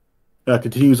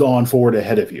continues on forward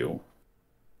ahead of you.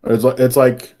 It's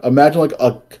like imagine it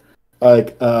looks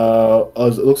like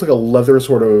a leather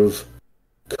sort of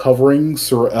covering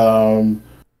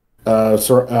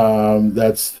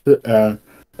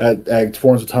that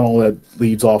forms a tunnel that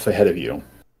leads off ahead of you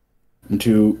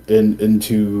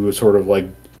into sort of like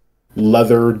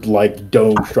leathered like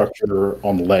dome structure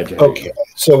on the ledge. Okay,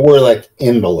 so we're like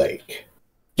in the lake.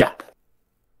 Yeah.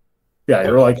 Yeah,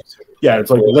 you're like, yeah, it's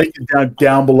like the lake is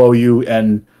down below you,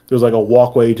 and there's like a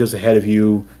walkway just ahead of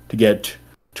you to get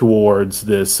towards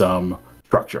this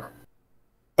structure.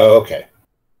 Oh, okay.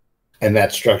 And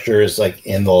that structure is like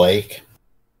in the lake?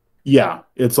 Yeah,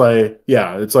 it's like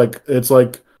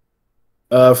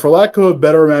for lack of a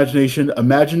better imagination,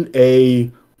 imagine a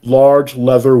large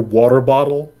leather water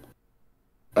bottle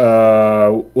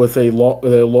with a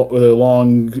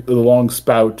long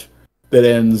spout that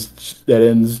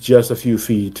ends just a few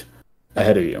feet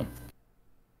ahead of you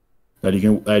that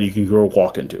you can go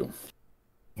walk into.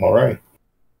 All right.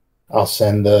 I'll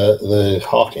send the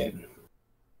hawk in.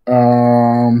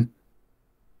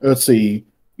 Let's see.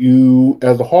 You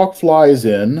as the hawk flies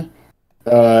in,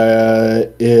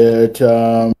 the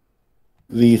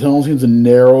tunnel seems to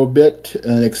narrow a bit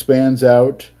and expands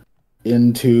out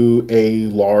into a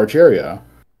large area.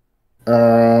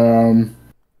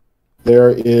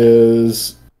 There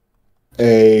is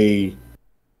a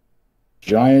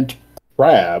giant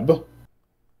crab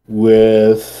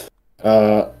with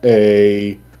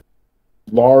a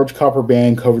large copper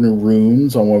band covered in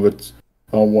runes on one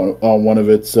of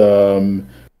its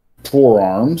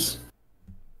forearms,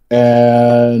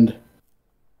 and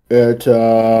it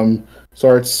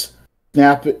starts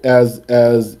snap as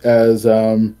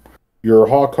your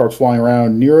hawk cart's flying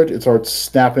around near it. It starts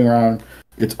snapping around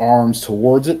its arms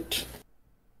towards it.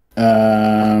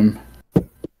 And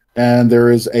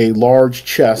there is a large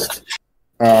chest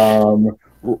behind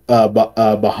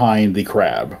the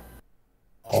crab.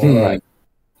 All right.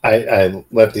 I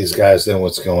let these guys know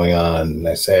what's going on. And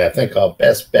I say, I think our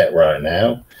best bet right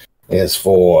now is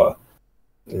for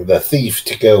the thief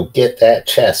to go get that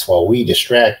chest while we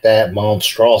distract that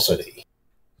monstrosity.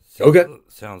 Okay.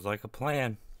 Sounds like a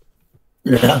plan.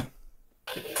 Yeah.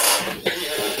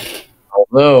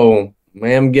 Although I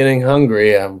am getting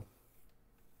hungry,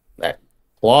 that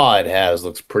claw it has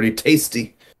looks pretty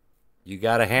tasty. You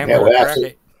got a hammer Yeah, to well, crack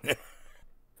it.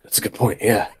 That's a good point.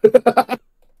 Yeah.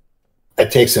 I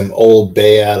take some Old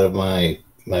Bay out of my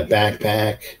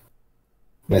backpack.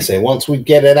 And I say, once we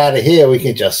get it out of here, we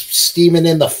can just steam it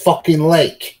in the fucking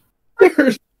lake.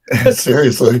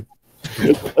 Seriously.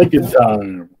 Like it's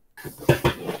time.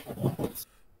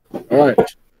 All right.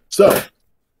 So,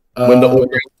 When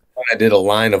I did a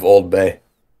line of Old Bay.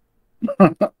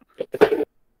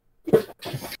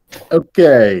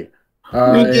 okay.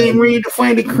 We're getting ready to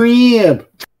find a crib.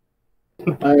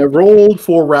 I have rolled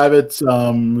for Rabbit's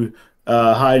hide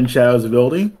and shadows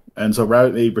ability, and so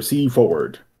Rabbit may proceed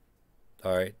forward.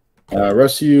 All right.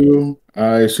 Rest of you,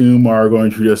 I assume, are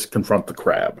going to just confront the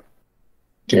crab.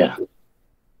 Yeah.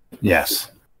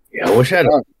 Yes. Yeah, I wish I had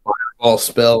a fireball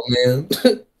spell, man.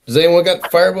 Does anyone got the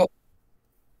fireball?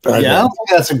 Yeah, I don't think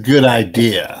that's a good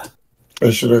idea.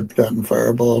 I should have gotten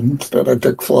fireball. Instead, I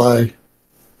took fly.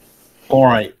 All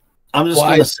right. I'm just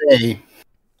going to say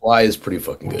Fly is pretty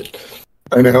fucking good.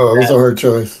 I know, it was a hard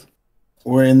choice.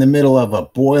 we're in the middle of a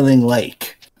boiling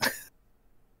lake.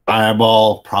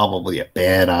 Fireball, probably a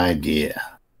bad idea.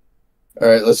 All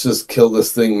right, let's just kill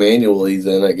this thing manually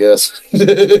then, I guess.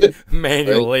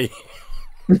 Manually.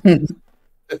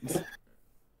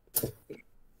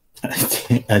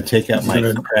 I take out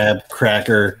my crab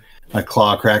cracker, my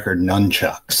claw cracker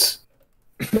nunchucks.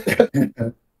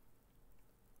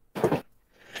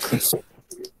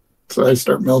 So I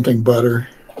start melting butter.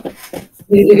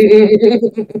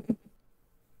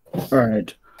 All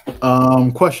right.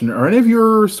 Question: are any of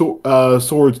your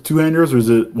swords two-handers, or is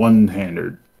it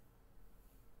one-handed?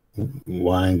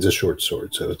 Mine's a short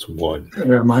sword, so it's one.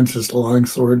 Yeah, mine's just a long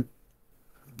sword.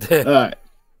 All right.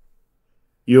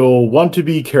 You'll want to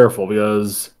be careful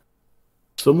because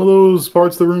some of those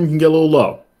parts of the room can get a little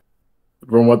low,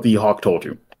 from what the hawk told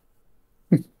you.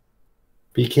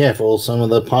 Be careful, some of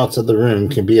the parts of the room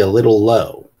can be a little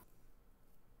low.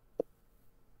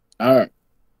 All right.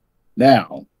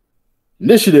 Now,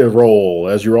 initiative roll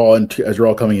as you're all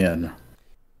coming in.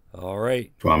 All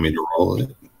right. Do you want me to roll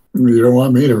it? You don't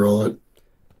want me to roll it.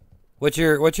 What's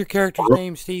your character's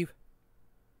name, Steve?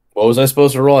 What was I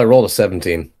supposed to roll? I rolled a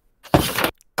 17.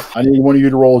 I need one of you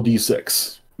to roll a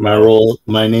d6.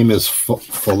 My name is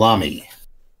Folami.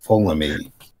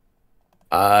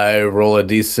 I roll a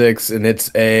d6 and it's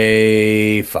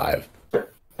a 5.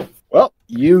 Well,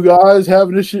 you guys have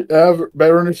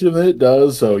better initiative than it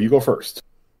does, so you go first.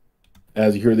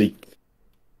 As you hear the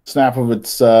snap of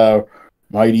its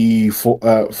mighty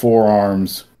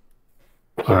forearms.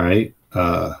 All right.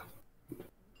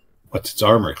 What's its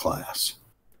armor class?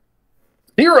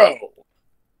 0.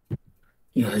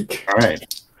 Yike. All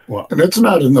right. Well, And it's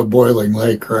not in the boiling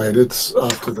lake, right? It's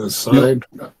off to the side.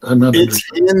 I'm not it's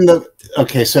in the.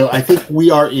 Okay, so I think we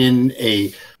are in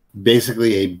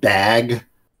basically a bag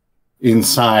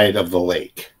inside of the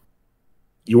lake.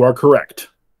 You are correct.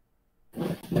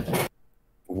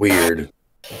 Weird.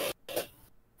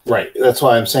 Right. That's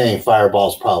why I'm saying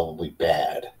Fireball's probably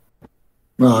bad.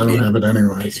 Well, I don't have it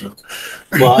anyway. So.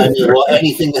 Well, I mean,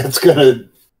 anything that's gonna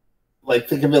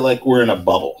think of it like we're in a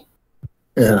bubble,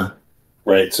 Yeah.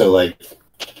 right? So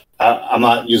I'm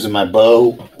not using my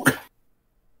bow.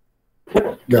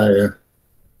 Yeah.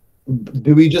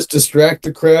 Do we just distract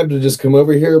the crab to just come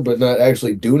over here, but not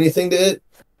actually do anything to it?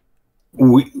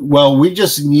 We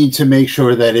just need to make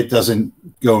sure that it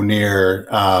doesn't go near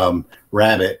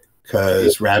Rabbit,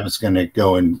 because Rabbit's going to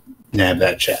go and nab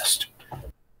that chest.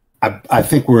 I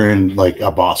think we're in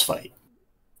a boss fight.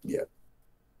 Yeah.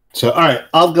 So, all right,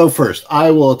 I'll go first.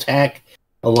 I will attack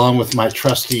along with my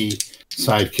trusty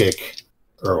sidekick,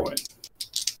 Erwin.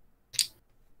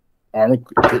 Armor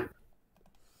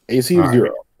AC of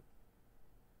 0.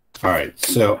 All right,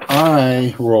 so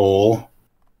I roll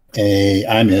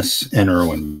I miss, and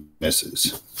Erwin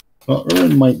misses. Well,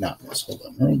 Erwin might not miss. Hold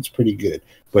on. Erwin's pretty good,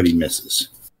 but he misses.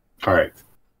 All right.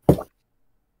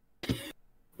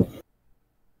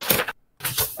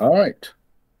 All right.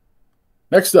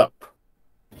 Next up.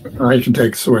 I can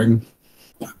take swing.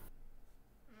 All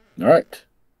right.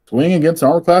 Swing against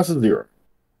armor class of 0.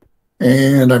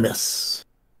 And I miss.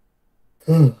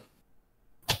 All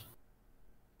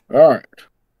right.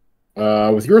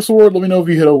 With your sword, let me know if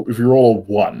you roll a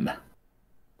 1.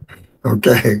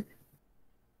 Okay.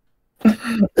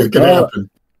 It can happen.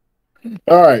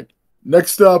 All right.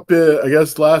 Next up, I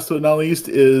guess last but not least,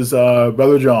 is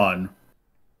Brother John.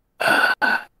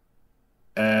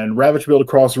 And Rabbit should be able to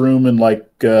cross the room in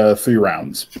 3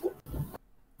 rounds.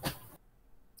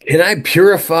 Can I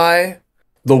purify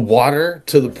the water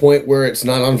to the point where it's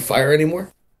not on fire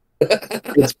anymore?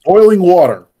 It's boiling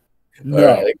water. No.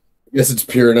 Right, I guess it's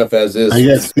pure enough as is. I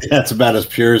guess that's about as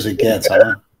pure as it gets,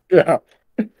 huh? Yeah.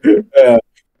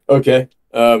 Okay.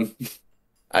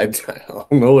 I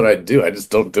don't know what I'd do. I just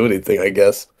don't do anything, I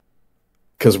guess.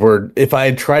 Because if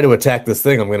I try to attack this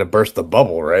thing, I'm going to burst the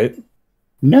bubble, right?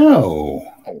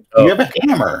 No. You have a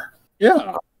hammer.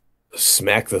 Yeah.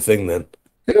 Smack the thing then.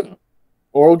 Yeah.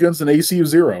 Or against an AC of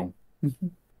 0.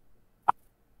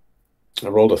 I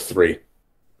rolled a 3.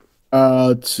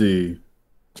 Let's see.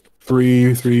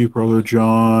 3, Brother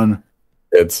John.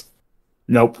 It's.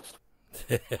 Nope.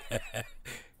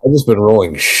 I've just been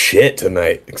rolling shit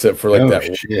tonight, except for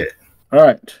that. Shit. All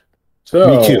right.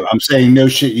 So Me too. I'm saying no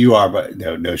shit you are, but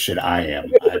no shit I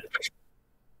am.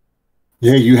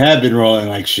 Yeah, you have been rolling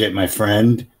like shit, my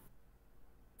friend.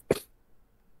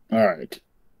 All right.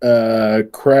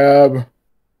 Crab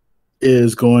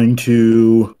is going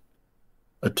to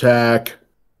attack.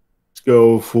 Let's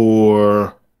go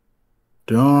for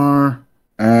Dar.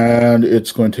 And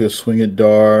it's going to swing at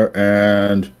Dar.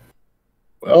 And,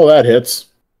 well, that hits.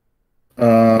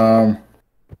 I'm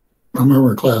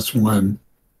armor class 1.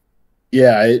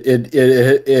 Yeah, it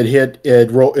hit.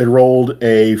 It rolled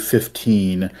a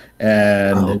 15.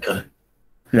 And, okay.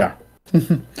 yeah.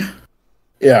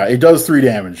 Yeah, it does 3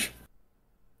 damage.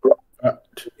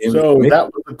 So that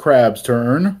was the crab's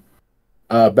turn.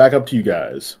 Back up to you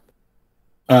guys.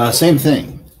 Same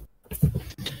thing.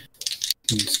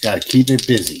 You just got to keep it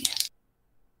busy.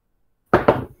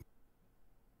 All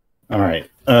right.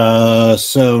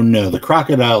 So no, the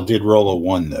crocodile did roll a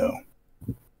 1 though.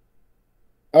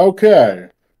 Okay.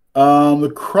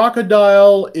 The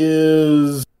crocodile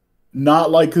is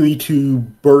not likely to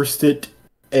burst it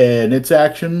in its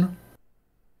action.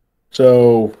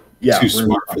 So yeah, Too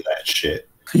smart for that shit.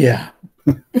 Yeah.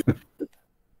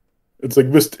 It's like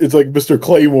Mr.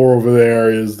 Claymore over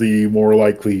there is the more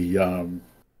likely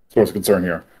source of concern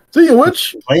here. Speaking of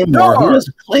which, Claymore. Who has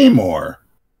a claymore?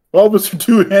 Well, Mr.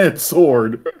 Two-Handed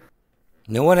Sword.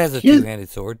 No one has a two-handed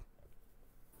sword.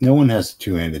 No one has a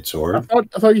two-handed sword.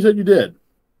 I thought you said you did.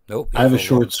 Nope. I have a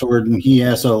short sword, and he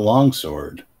has a long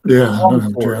sword. Yeah, I don't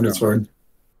have a two-handed sword.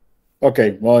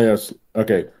 Okay, well, yes.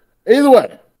 Okay. Either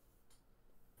way.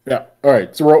 Yeah, all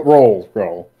right. So roll.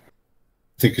 I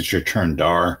think it's your turn,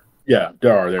 Dar. Yeah,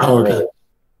 Dar. There. Oh, okay.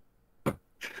 Roll.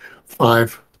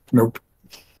 5. Nope.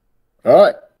 All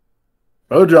right.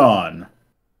 Oh, John.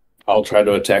 I'll try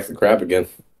to attack the crab again.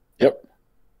 Yep.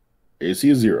 AC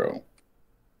is 0.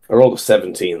 I rolled a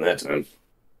 17 that time.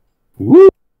 Woo!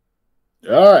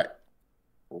 All right.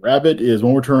 Rabbit is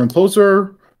one more turn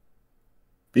closer.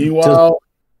 Meanwhile,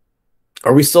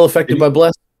 are we still affected by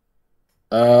bless?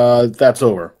 That's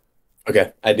over.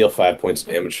 Okay, I deal 5 points of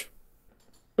damage.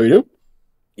 Oh, you do?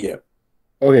 Yeah.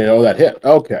 Okay, oh, that hit.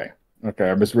 Okay.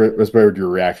 Okay, I misread your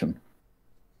reaction.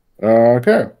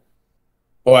 Okay.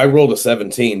 Oh, I rolled a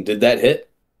 17. Did that hit?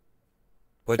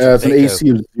 What's your It's an Thaco? AC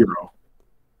of 0.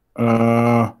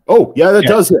 Oh, yeah, that Yeah.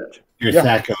 does hit. Your Yeah.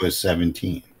 Thaco is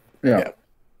 17. Yeah. Yeah.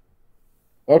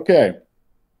 Okay.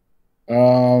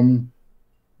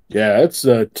 Yeah, it's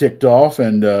ticked off,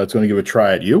 and it's going to give a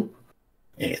try at you.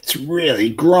 It's really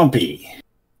grumpy.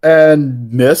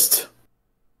 And missed.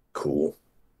 Cool.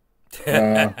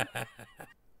 Let's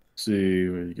see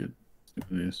what you get.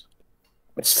 This.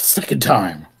 It's the second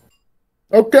time.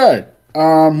 Okay.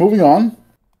 Moving on.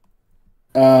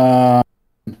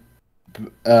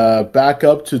 Back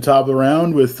up to the top of the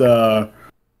round with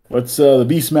what's the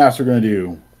Beastmaster going to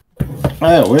do?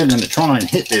 Oh, we're going to try and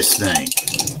hit this thing.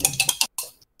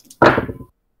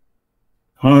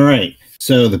 All right.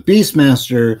 So the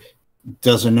Beastmaster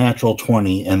does a natural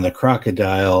 20, and the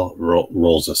Crocodile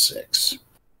rolls a 6.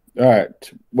 All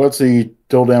right. What's the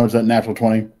total damage that natural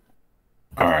 20?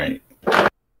 All right.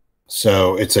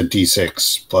 So it's a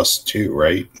D6 plus 2,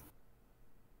 right?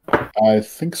 I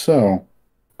think so.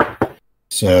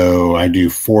 So I do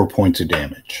 4 points of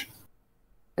damage.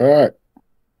 All right.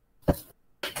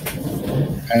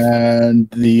 And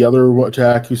the other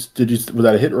attack, was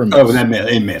that a hit or a miss? Oh,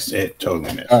 it missed. It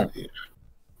totally missed. All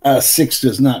right. 6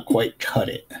 does not quite cut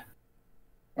it.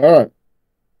 All right.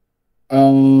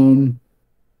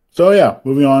 So yeah,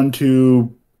 moving on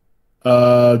to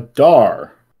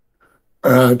Dar.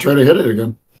 Try to hit it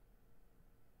again.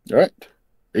 All right.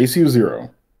 AC 0.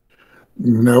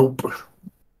 Nope. All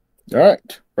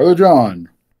right. Brother John.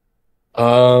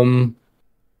 I'll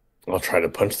try to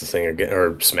punch the thing again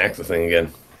or smack the thing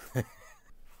again.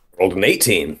 Rolled an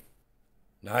 18.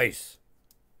 Nice.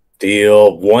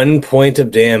 Deal 1 point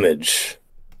of damage.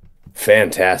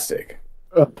 Fantastic.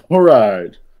 All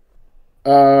right.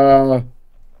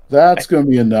 That's going to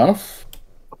be enough.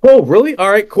 Oh, really?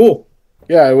 All right, cool.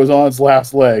 Yeah, it was on its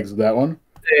last legs, that one.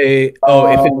 Hey, if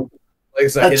it,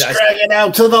 Let's drag it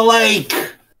out to the lake.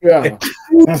 Yeah.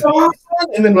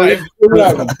 and then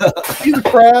He's a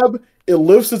crab. It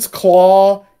lifts its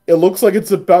claw. It looks like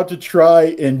it's about to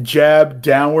try and jab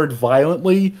downward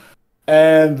violently,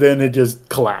 and then it just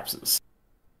collapses.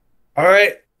 all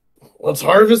right, let's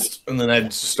harvest. And then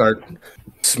I'd start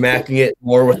smacking it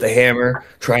more with the hammer,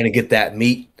 trying to get that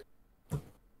meat.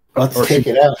 Let's take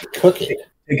it out and cook it.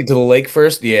 Take it to the lake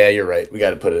first? Yeah, you're right. We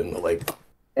got to put it in the lake.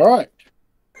 All right.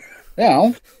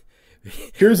 Now,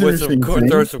 here's an With some interesting thing.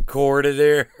 throw some cord in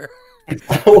there.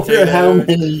 I wonder how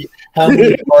many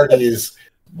parties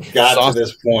got to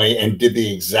this point and did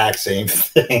the exact same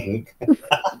thing.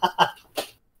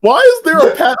 Why is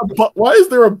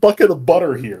there a bucket of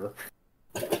butter here?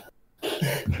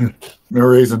 No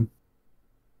reason.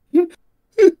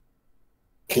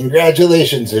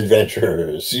 Congratulations,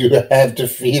 adventurers! You have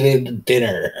defeated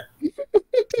dinner.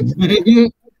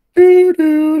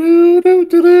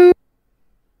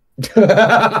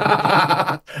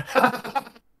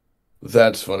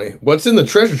 That's funny. What's in the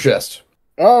treasure chest?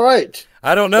 All right.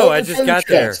 I don't know. What I the just got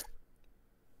treasure there. chest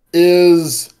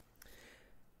Is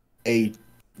a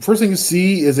first thing you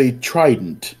see is a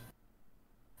trident.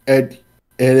 It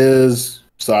is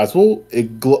sizable.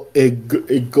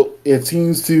 It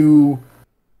seems to.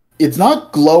 It's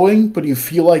not glowing, but you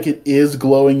feel like it is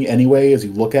glowing anyway as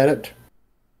you look at it.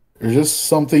 There's just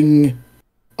something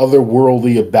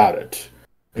otherworldly about it.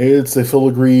 Maybe it's the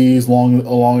filigrees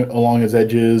along its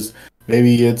edges.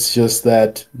 Maybe it's just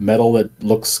that metal that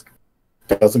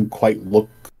doesn't quite look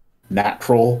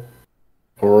natural,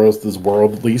 or else this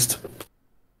world at least.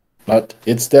 But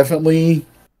it's definitely.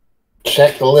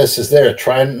 Check the list. Is there a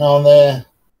trident on there?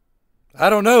 I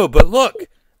don't know, but look,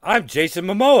 I'm Jason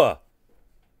Momoa.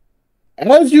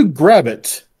 As you grab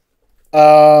it,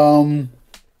 you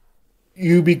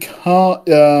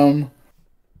become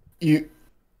you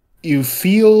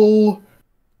feel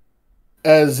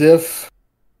as if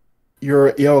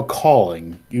you're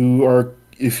calling. You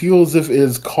feel as if it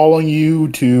is calling you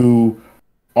to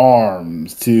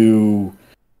arms, to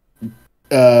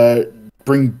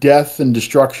bring death and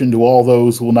destruction to all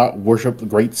those who will not worship the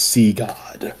great sea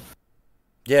god.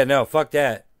 Yeah, no, fuck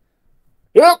that.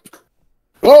 Yep.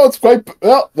 Oh, it's quite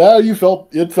well. Now you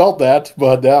felt that,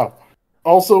 but now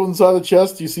also inside the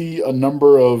chest you see a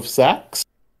number of sacks,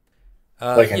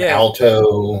 Like an yeah.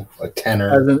 alto, a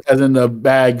tenor. as in a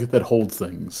bag that holds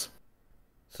things.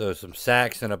 So some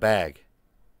sacks and a bag.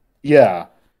 Yeah.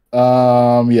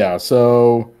 Yeah.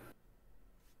 So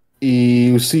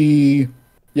you see,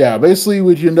 yeah. Basically,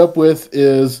 what you end up with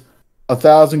is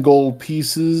 1,000 gold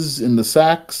pieces in the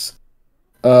sacks.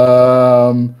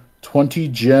 20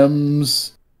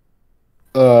 gems.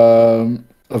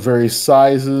 of various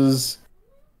sizes,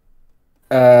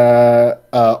 all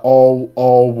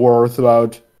worth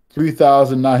about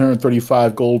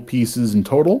 3,935 gold pieces in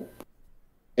total.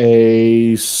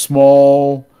 A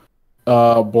small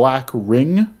black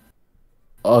ring,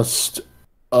 a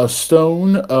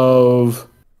stone of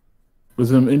with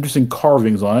some interesting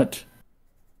carvings on it,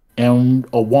 and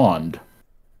a wand.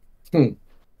 Give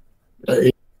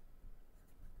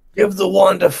the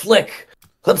wand a flick.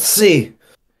 Let's see.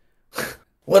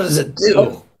 What does it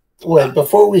do? Wait,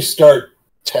 before we start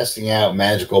testing out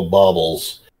magical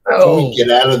bubbles, can we get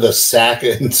out of the sack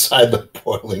inside the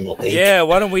boiling lake? Yeah,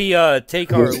 why don't we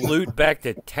take our loot back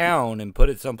to town and put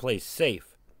it someplace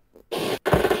safe?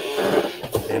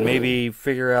 And maybe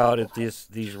figure out if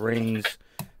these rings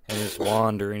and this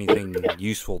wand are anything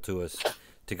useful to us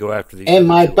to go after these. And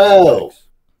my bow. Insects.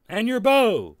 And your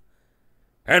bow.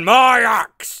 And my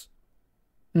axe.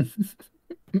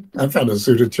 I found a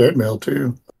suit of chainmail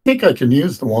too. I think I can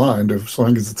use the wand as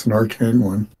long as it's an arcane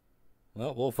one.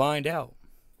 Well, we'll find out.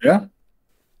 Yeah.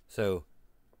 So,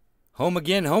 home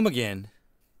again, home again.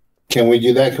 Can we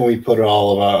do that? Can we put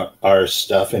all of our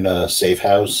stuff in a safe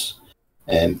house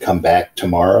and come back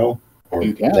tomorrow or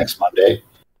You can. next Monday?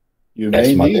 You Next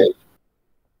may Monday. need.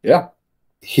 Yeah.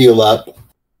 Heal up.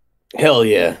 Hell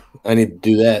yeah. I need to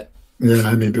do that. Yeah,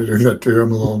 I need to do that too.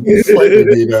 I'm a little slightly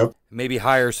beat up. Maybe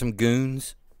hire some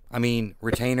goons. I mean,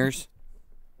 retainers.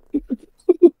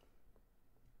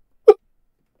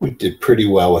 We did pretty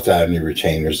well without any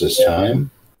retainers this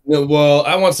time. No, well,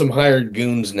 I want some hired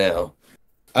goons now.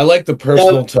 I like the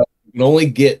personal touch you can only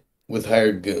get with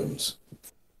hired goons.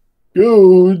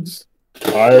 Goons.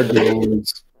 Hired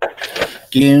goons.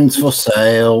 Goons for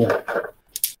sale.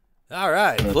 All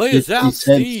right, play us 50 out, cents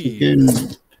a Steve. goon.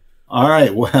 All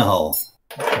right, well,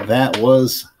 that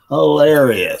was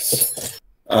hilarious.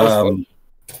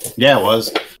 Yeah, it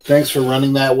was. Thanks for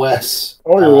running that, Wes.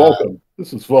 Oh, you're welcome.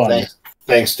 This is fun.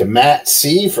 Thanks to Matt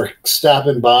C for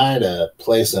stopping by to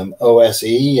play some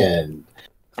OSE, and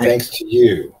thanks to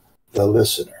you, the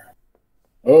listener.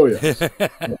 Oh, yeah.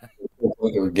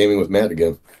 We're gaming with Matt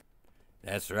again.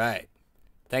 That's right.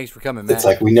 Thanks for coming, Matt. It's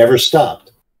like we never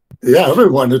stopped. Yeah, I've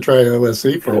been wanting to try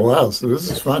OSE for a while, so this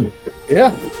is fun.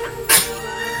 Yeah.